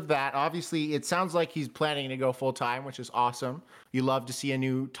rumors of that. Obviously, it sounds like he's planning to go full time, which is awesome. You love to see a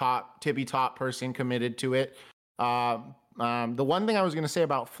new tippy top person committed to it. The one thing I was going to say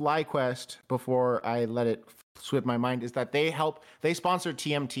about FlyQuest before I let it slip my mind is that they sponsor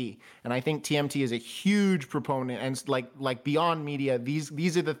TMT, and I think TMT is a huge proponent, and like beyond media,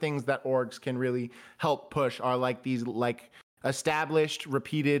 these are the things that orgs can really help push, are like these like established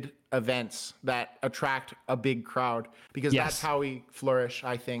repeated events that attract a big crowd, because that's how we flourish.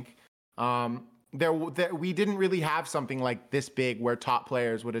 I think we didn't really have something like this big where top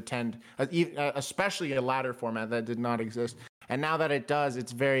players would attend, especially a ladder format that did not exist. And now that it does,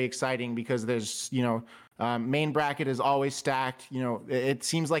 it's very exciting, because there's, main bracket is always stacked. It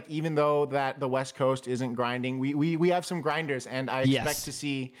seems like even though that the West Coast isn't grinding, we have some grinders, and I expect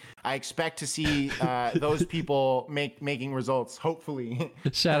to see those people making results. Hopefully.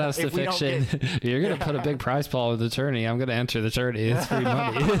 Shout outs to Fiction. You're gonna put a big prize pool in the tourney. I'm gonna enter the tourney. It's free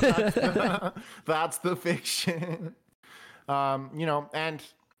money. That's the Fiction.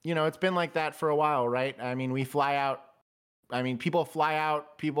 It's been like that for a while, right? I mean, people fly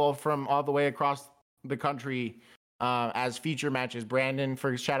out people from all the way across the country as feature matches.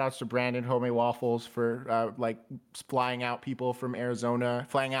 Shout outs to Brandon Homemade Waffles for flying out people from Arizona,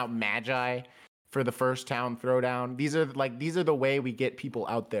 flying out Magi for the first town throwdown. These are the way we get people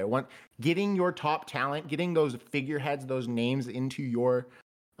out there. Getting your top talent, getting those figureheads, those names into your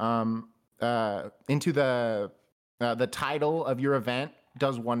into the title of your event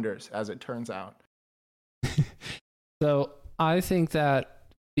does wonders, as it turns out. So I think that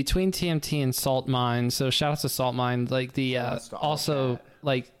between TMT and Salt Mine, so shout out to Salt Mine, like the also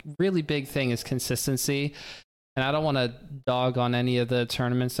like really big thing is consistency. And I don't want to dog on any of the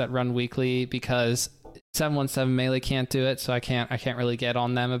tournaments that run weekly, because 717 Melee can't do it, so I can't really get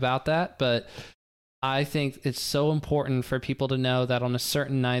on them about that. But I think it's so important for people to know that on a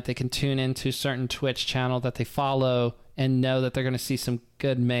certain night they can tune into a certain Twitch channel that they follow and know that they're going to see some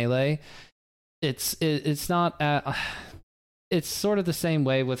good Melee. It's not it's sort of the same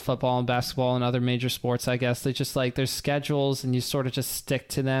way with football and basketball and other major sports, I guess. They just like, there's schedules and you sort of just stick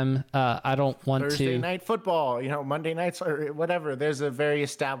to them. I don't want Thursday night football, Monday nights or whatever. There's a very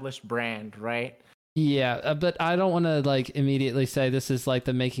established brand, right? Yeah, but I don't want to like immediately say this is like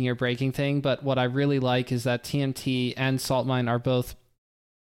the making or breaking thing. But what I really like is that TMT and Salt Mine are both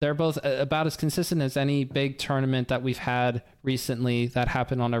about as consistent as any big tournament that we've had recently that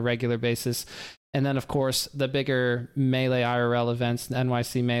happened on a regular basis. And then, of course, the bigger Melee IRL events,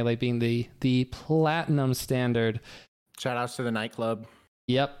 NYC Melee being the platinum standard. Shout outs to the nightclub.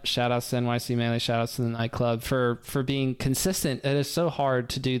 Yep. Shout outs to NYC Melee. Shout outs to the nightclub for being consistent. It is so hard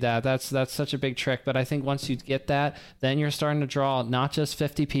to do that. That's such a big trick. But I think once you get that, then you're starting to draw not just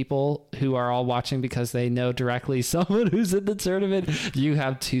 50 people who are all watching because they know directly someone who's in the tournament. You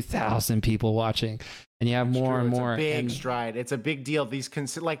have 2,000 people watching. and you have more and more. It's a big stride. It's a big deal. These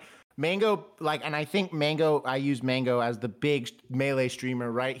like Mango, and I think Mango, I use Mango as the big Melee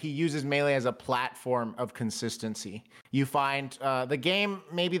streamer, right? He uses Melee as a platform of consistency. You find the game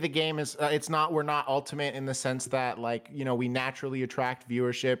is, we're not ultimate in the sense that, like, you know, we naturally attract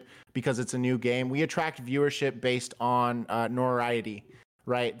viewership because it's a new game. We attract viewership based on notoriety,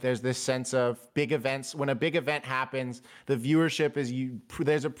 right? There's this sense of big events. When a big event happens, the viewership is,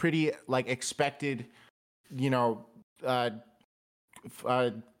 there's a pretty, like, expected, you know,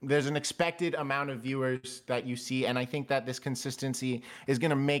 there's an expected amount of viewers that you see, and I think that this consistency is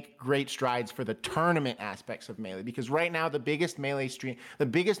going to make great strides for the tournament aspects of Melee, because right now the biggest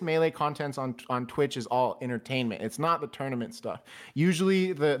Melee contents on Twitch is all entertainment. It's not the tournament stuff.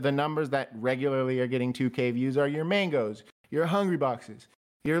 Usually the numbers that regularly are getting 2K views are your Mangos, your Hungry Boxes,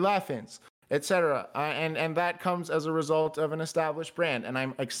 your Laughins, etc. And that comes as a result of an established brand. And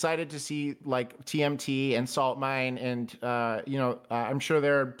I'm excited to see, like, TMT and Salt Mine, and I'm sure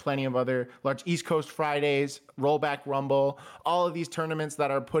there are plenty of other large East Coast Fridays, Rollback Rumble, all of these tournaments that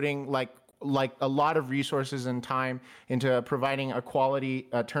are putting like a lot of resources and time into providing a quality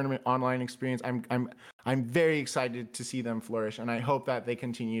tournament online experience. I'm very excited to see them flourish, and I hope that they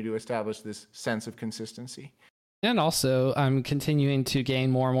continue to establish this sense of consistency. And also, I'm continuing to gain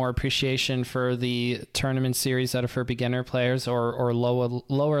more and more appreciation for the tournament series that are for beginner players or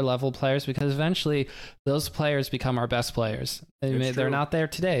lower level players, because eventually those players become our best players. They're not there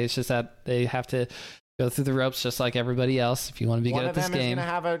today. It's just that they have to go through the ropes just like everybody else if you want to be good at this game. One of them is going to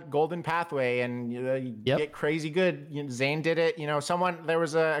have a golden pathway and you get crazy good. Zane did it. You know, there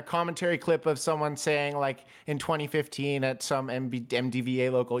was a commentary clip of someone saying, like, in 2015 at some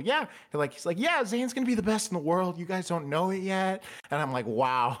MDVA local, he's like, Zane's going to be the best in the world. You guys don't know it yet. And I'm like,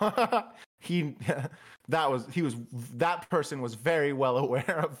 wow. That person was very well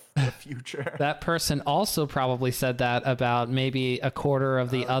aware of the future. That person also probably said that about maybe a quarter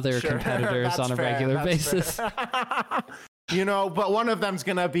of the other competitors on a regular basis. You know, but one of them's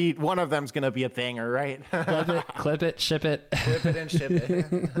gonna be a thinger, right? Clip it, ship it. Clip it and ship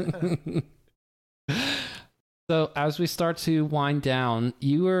it. So as we start to wind down,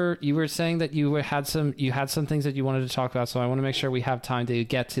 you were saying that you had some things that you wanted to talk about. So I want to make sure we have time to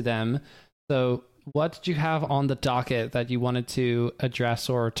get to them. So what did you have on the docket that you wanted to address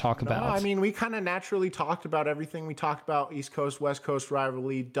or talk about? I mean, we kind of naturally talked about everything. We talked about East Coast, West Coast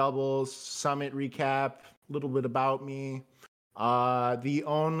rivalry, doubles, summit recap, a little bit about me. The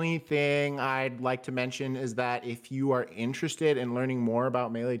only thing I'd like to mention is that if you are interested in learning more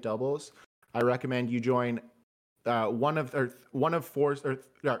about Melee doubles, I recommend you join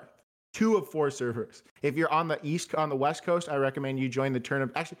two of four servers. If you're on the West Coast, I recommend you join the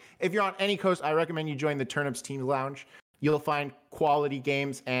Turnips. Actually, if you're on any coast, I recommend you join the Turnips Team Lounge. You'll find quality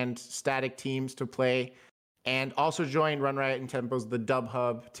games and static teams to play. And also join Run Riot and Tempo's The Dub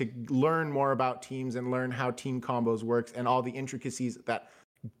Hub to learn more about teams and learn how team combos works and all the intricacies that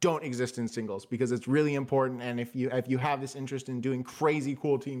don't exist in singles, because it's really important. And if you have this interest in doing crazy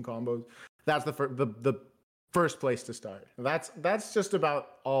cool team combos, that's the first place to start. That's just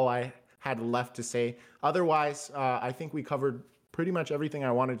about all I had left to say. Otherwise, I think we covered pretty much everything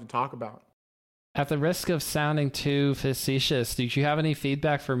I wanted to talk about. At the risk of sounding too facetious, did you have any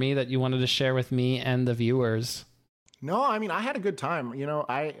feedback for me that you wanted to share with me and the viewers? No, I mean, I had a good time. You know,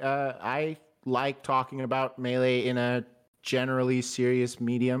 I like talking about Melee in a generally serious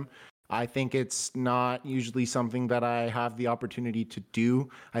medium. I think it's not usually something that I have the opportunity to do.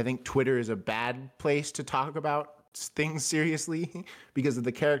 I think Twitter is a bad place to talk about things seriously because of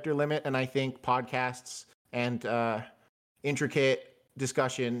the character limit. And I think podcasts and intricate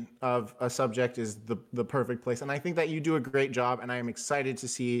discussion of a subject is the perfect place. And I think that you do a great job. And I am excited to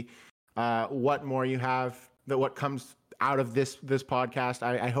see what more you have, what comes out of this podcast.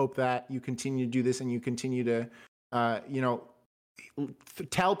 I hope that you continue to do this and you continue to,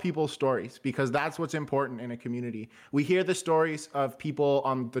 tell people stories, because that's what's important in a community. We hear the stories of people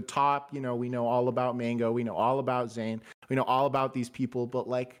on the top. You know, we know all about Mango, we know all about Zane, we know all about these people, but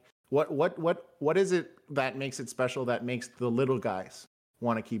like what is it that makes it special, that makes the little guys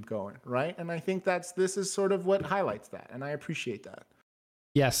want to keep going, right? And I think this is sort of what highlights that, and I appreciate that.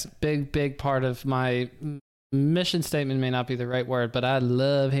 Yes, big part of my mission statement may not be the right word, but I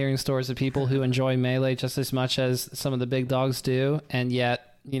love hearing stories of people who enjoy Melee just as much as some of the big dogs do, and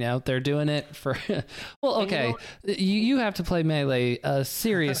yet, you know, they're doing it for well, okay, you have to play Melee a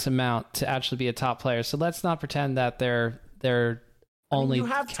serious amount to actually be a top player, so let's not pretend that they're only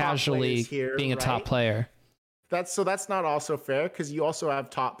casually here, being a top player. That's not also fair, because you also have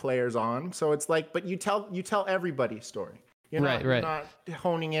top players on, so it's like, but you tell everybody's story. You're not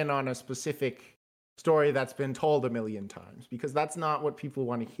honing in on a specific story that's been told a million times, because that's not what people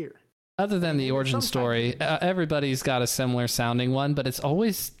want to hear. Other than the origin story, everybody's got a similar sounding one, but it's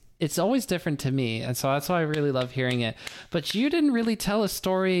always different to me, and so that's why I really love hearing it. But you didn't really tell a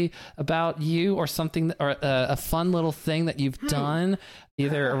story about you or something, or a fun little thing that you've done,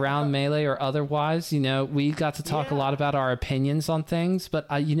 either around Melee or otherwise. You know, we got to talk a lot about our opinions on things, but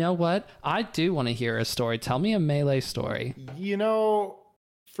you know what? I do want to hear a story. Tell me a Melee story. You know,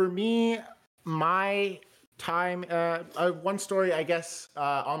 for me, my time, one story, I guess,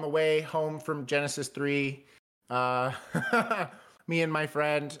 on the way home from Genesis 3, me and my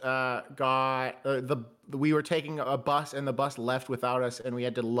friend we were taking a bus, and the bus left without us, and we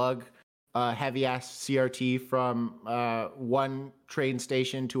had to lug heavy ass CRT from one train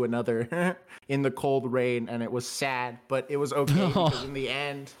station to another in the cold rain, and it was sad, but it was okay because in the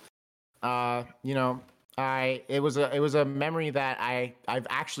end, you know, it was a memory that I've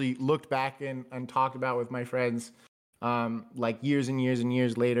actually looked back and talked about with my friends, like years and years and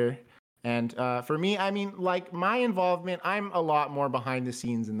years later. And for me, I mean, like, my involvement, I'm a lot more behind the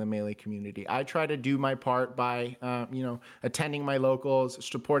scenes in the Melee community. I try to do my part by, you know, attending my locals,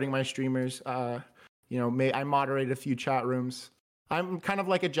 supporting my streamers. You know, I moderate a few chat rooms. I'm kind of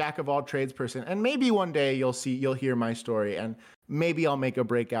like a jack of all trades person. And maybe one day you'll hear my story, and maybe I'll make a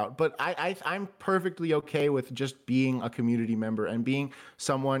breakout. But I'm perfectly okay with just being a community member and being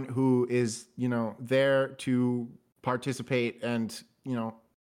someone who is, you know, there to participate and, you know,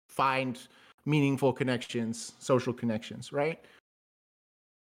 find meaningful connections, social connections, right?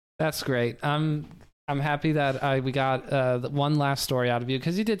 That's great. I'm happy that we got one last story out of you,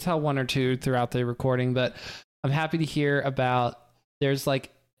 because you did tell one or two throughout the recording, but I'm happy to hear about, there's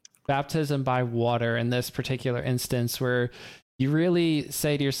like baptism by water in this particular instance, where you really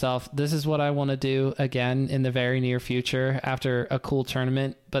say to yourself, this is what I want to do again in the very near future after a cool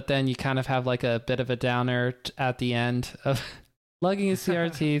tournament, but then you kind of have like a bit of a downer at the end of lugging a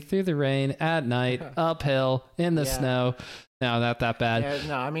CRT through the rain at night, uphill in the snow. No, not that bad. Yeah,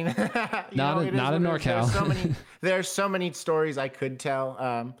 no, I mean, not in NorCal. There's so many stories I could tell,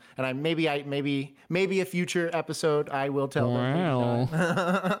 and maybe a future episode I will tell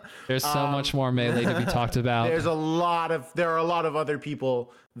them. There's so much more Melee to be talked about. There are a lot of other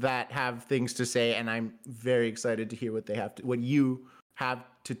people that have things to say, and I'm very excited to hear what you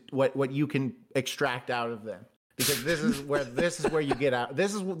can extract out of them. Because this is where you get out.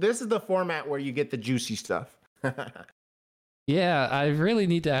 This is the format where you get the juicy stuff. Yeah, I really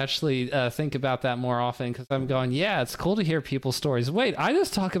need to actually think about that more often, because I'm going, yeah, it's cool to hear people's stories. Wait, I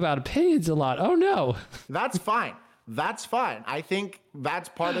just talk about opinions a lot. Oh no. That's fine. I think that's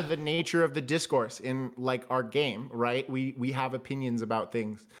part of the nature of the discourse in, like, our game, right? We have opinions about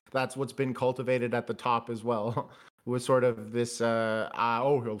things. That's what's been cultivated at the top as well. Was sort of this,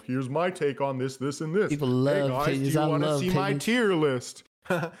 here's my take on this, and this. People love guys, opinions. do you want to see opinions. my tier list?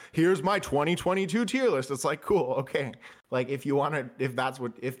 Here's my 2022 tier list. It's like, cool, okay. Like, if that's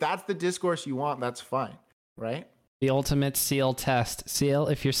the discourse you want, that's fine, right? The ultimate Seal test. Seal,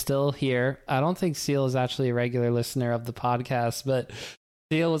 if you're still here, I don't think Seal is actually a regular listener of the podcast, but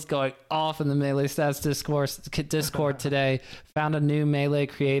Seal was going off in the Melee Stats Discord today, found a new Melee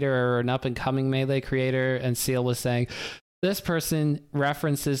creator or an up-and-coming Melee creator, and Seal was saying, this person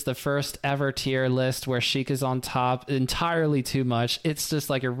references the first ever tier list where Sheik is on top entirely too much. It's just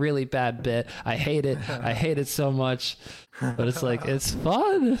like a really bad bit. I hate it. I hate it so much. But it's like, it's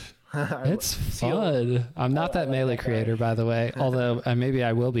fun. It's fun. I'm not that Melee creator, by the way, although maybe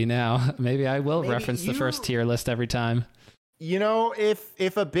I will be now. Maybe I will reference the first tier list every time. You know,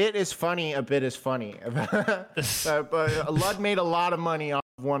 if a bit is funny, a bit is funny. But Lud made a lot of money off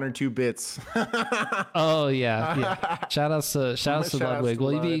one or two bits. Oh yeah. Shout outs to Ludwig.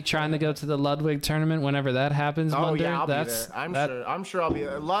 Will you be trying to go to the Ludwig tournament whenever that happens? Oh Wonder? yeah, I'll be there. I'm sure I'll be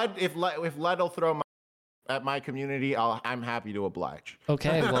there. Lud, if Lud will throw at my community, I'm happy to oblige.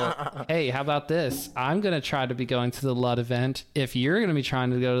 Okay, well, hey, how about this? I'm gonna try to be going to the Lud event. If you're gonna be trying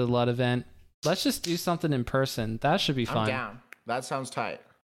to go to the Lud event, let's just do something in person. That should be fun. I'm down. That sounds tight.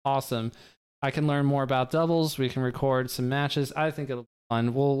 Awesome. I can learn more about doubles. We can record some matches. I think it'll be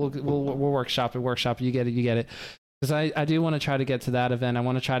fun. We'll workshop it. You get it. Because I do want to try to get to that event. I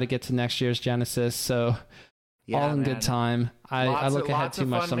want to try to get to next year's Genesis. So all in good time. I look ahead too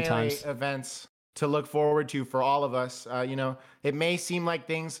much sometimes. Events to look forward to for all of us. You know, it may seem like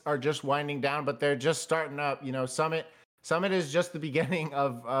things are just winding down, but they're just starting up. You know, Summit is just the beginning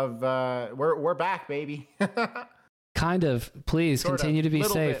of we're back, baby. Kind of. Please continue to be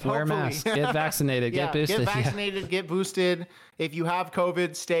safe. Wear a mask. Get vaccinated. Get boosted. Get vaccinated. Get boosted. If you have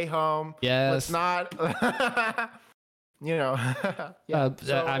COVID, stay home. Yes. Let's not. You know. It was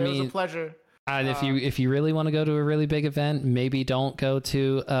a pleasure. And if you really want to go to a really big event, maybe don't go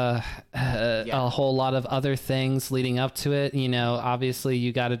to a whole lot of other things leading up to it. You know, obviously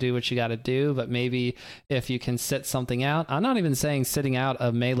you got to do what you got to do, but maybe if you can sit something out. I'm not even saying sitting out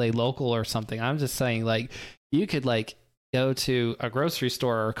a Melee local or something. I'm just saying like you could like go to a grocery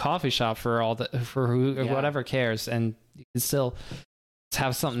store or a coffee shop for whatever cares, and you can still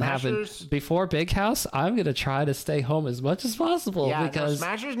have something happen before Big House. I'm gonna try to stay home as much as possible because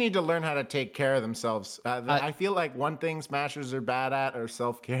Smashers need to learn how to take care of themselves. I feel like one thing Smashers are bad at are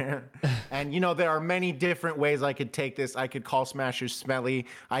self-care, and you know there are many different ways I could take this. I could call Smashers smelly.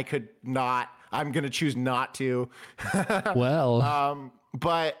 I could not. I'm gonna choose not to.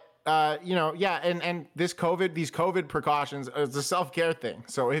 But you know, and these COVID precautions is a self-care thing.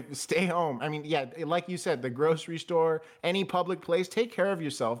 So stay home. I mean, like you said, the grocery store, any public place, take care of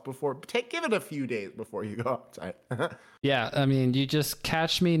yourself give it a few days before you go outside. Yeah, I mean, you just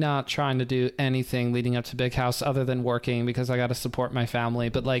catch me not trying to do anything leading up to Big House other than working because I got to support my family.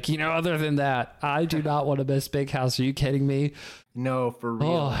 But like, you know, other than that, I do not want to miss Big House. Are you kidding me? No, for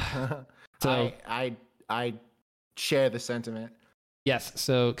real. So I share the sentiment. Yes,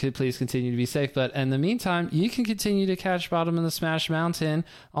 so could please continue to be safe. But in the meantime, you can continue to catch Bottom of the Smash Mountain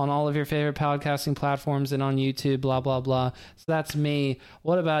on all of your favorite podcasting platforms and on YouTube, blah, blah, blah. So that's me.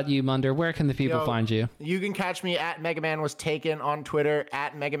 What about you, Munder? Where can the people find you? You can catch me at Megaman Was Taken on Twitter,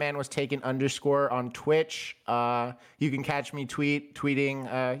 at Megaman Was Taken _ on Twitch. You can catch me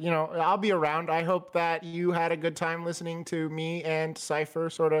tweeting. You know, I'll be around. I hope that you had a good time listening to me and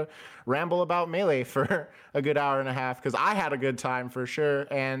Cypher sort of ramble about Melee for a good hour and a half, because I had a good time for sure.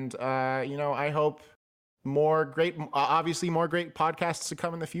 And, you know, I hope obviously more great podcasts to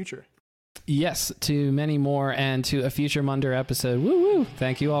come in the future. Yes, to many more and to a future Munder episode. Woo woo.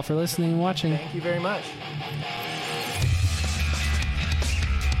 Thank you all for listening and watching. Thank you very much.